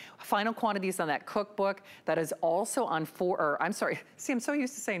point. Final quantities on that cookbook that is also on 5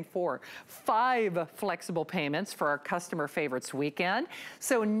 flexible payments for our customer favorites weekend.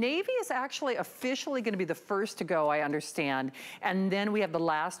 So Navy is actually officially going to be the first to go, I understand. And then we have the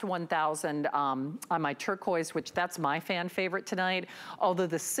last 1,000 on my turquoise, which that's my fan favorite tonight. Although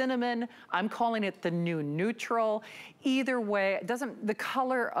the cinnamon, I'm calling it the new neutral. Either way, it doesn't, the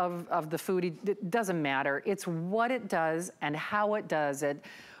color of the food, it doesn't matter. It's what it does and how it does it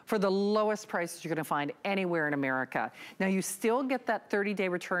for the lowest prices you're gonna find anywhere in America. Now, you still get that 30-day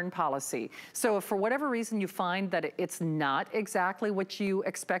return policy. So if for whatever reason you find that it's not exactly what you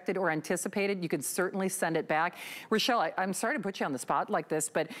expected or anticipated, you can certainly send it back. Rochelle, I'm sorry to put you on the spot like this,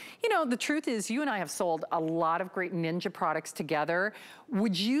 but you know, the truth is you and I have sold a lot of great Ninja products together.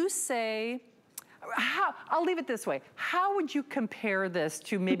 Would you say, I'll leave it this way. How would you compare this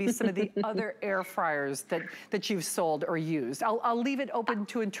to maybe some of the other air fryers that you've sold or used? I'll leave it open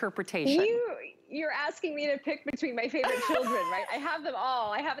to interpretation. You're asking me to pick between my favorite children, right? I have them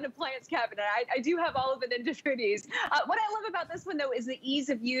all. I have an appliance cabinet. I do have all of the Ninja foodies. What I love about this one, though, is the ease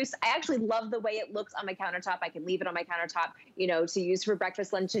of use. I actually love the way it looks on my countertop. I can leave it on my countertop, you know, to use for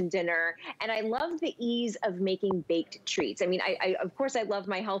breakfast, lunch, and dinner. And I love the ease of making baked treats. I mean, of course, I love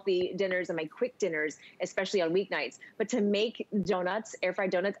my healthy dinners and my quick dinners, especially on weeknights. But to make donuts, air-fried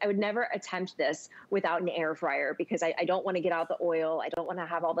donuts, I would never attempt this without an air fryer, because I don't want to get out the oil. I don't want to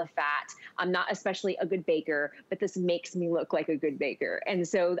have all the fat. I'm not especially a good baker, but this makes me look like a good baker. And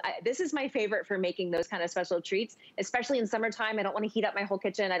so this is my favorite for making those kind of special treats, especially in summertime. I don't want to heat up my whole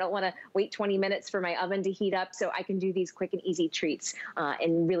kitchen. I don't want to wait 20 minutes for my oven to heat up. So I can do these quick and easy treats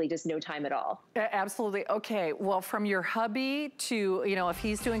in really just no time at all. Absolutely. Okay. Well, from your hubby to, you know, if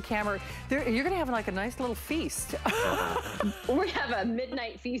he's doing camera, you're going to have like a nice little feast. We have a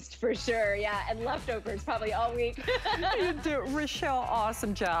midnight feast for sure. Yeah. And leftovers probably all week. You do. Rochelle,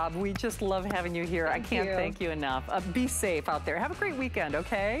 awesome job. We just love having you here. I can't thank you enough. Be safe out there. Have a great weekend,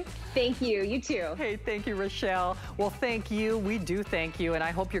 okay? Thank you. You too. Hey, thank you, Rochelle. Well, thank you. We do thank you, and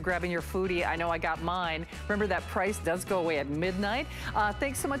I hope you're grabbing your foodie. I know I got mine. Remember, that price does go away at midnight.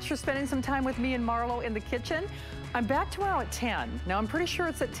 Thanks so much for spending some time with me and Marlo in the kitchen. I'm back tomorrow at 10. Now, I'm pretty sure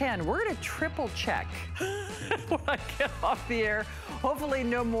it's at 10. We're going to triple check when I get off the air. Hopefully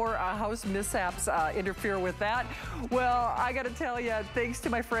no more house mishaps interfere with that. Well, I got to tell you, thanks to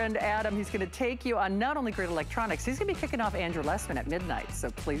my friend Adam, he's going to take you on not only great electronics, he's going to be kicking off Andrew Lessman at midnight, so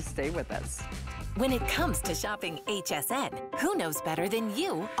please stay with us. When it comes to shopping HSN, who knows better than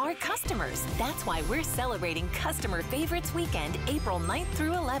you, our customers? That's why we're celebrating Customer Favorites Weekend, April 9th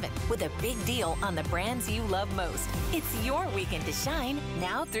through 11th, with a big deal on the brands you love most. It's your weekend to shine,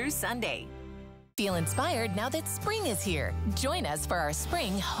 now through Sunday. Feel inspired now that spring is here. Join us for our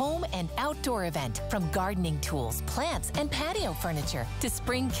spring home and outdoor event. From gardening tools, plants, and patio furniture to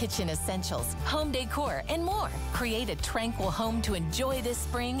spring kitchen essentials, home decor, and more. Create a tranquil home to enjoy this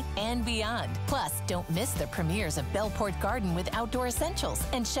spring and beyond. Plus, don't miss the premieres of Bellport Garden with outdoor essentials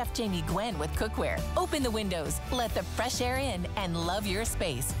and Chef Jamie Gwen with cookware. Open the windows, let the fresh air in, and love your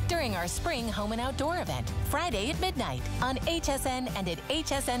space during our spring home and outdoor event, Friday at midnight on HSN and at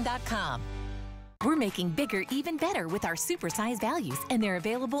hsn.com. We're making bigger even better with our supersize values, and they're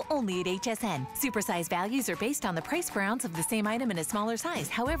available only at HSN. Supersize values are based on the price per ounce of the same item in a smaller size.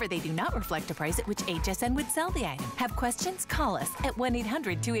 However, they do not reflect a price at which HSN would sell the item. Have questions? Call us at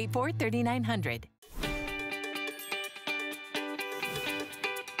 1-800-284-3900.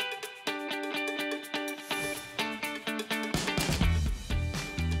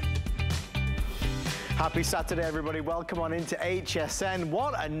 Happy Saturday, everybody. Welcome on into HSN.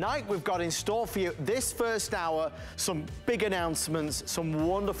 What a night we've got in store for you. This first hour, some big announcements, some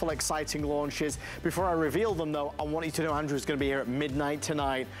wonderful, exciting launches. Before I reveal them, though, I want you to know Andrew's going to be here at midnight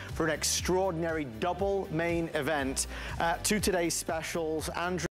tonight for an extraordinary double main event. To today's specials, Andrew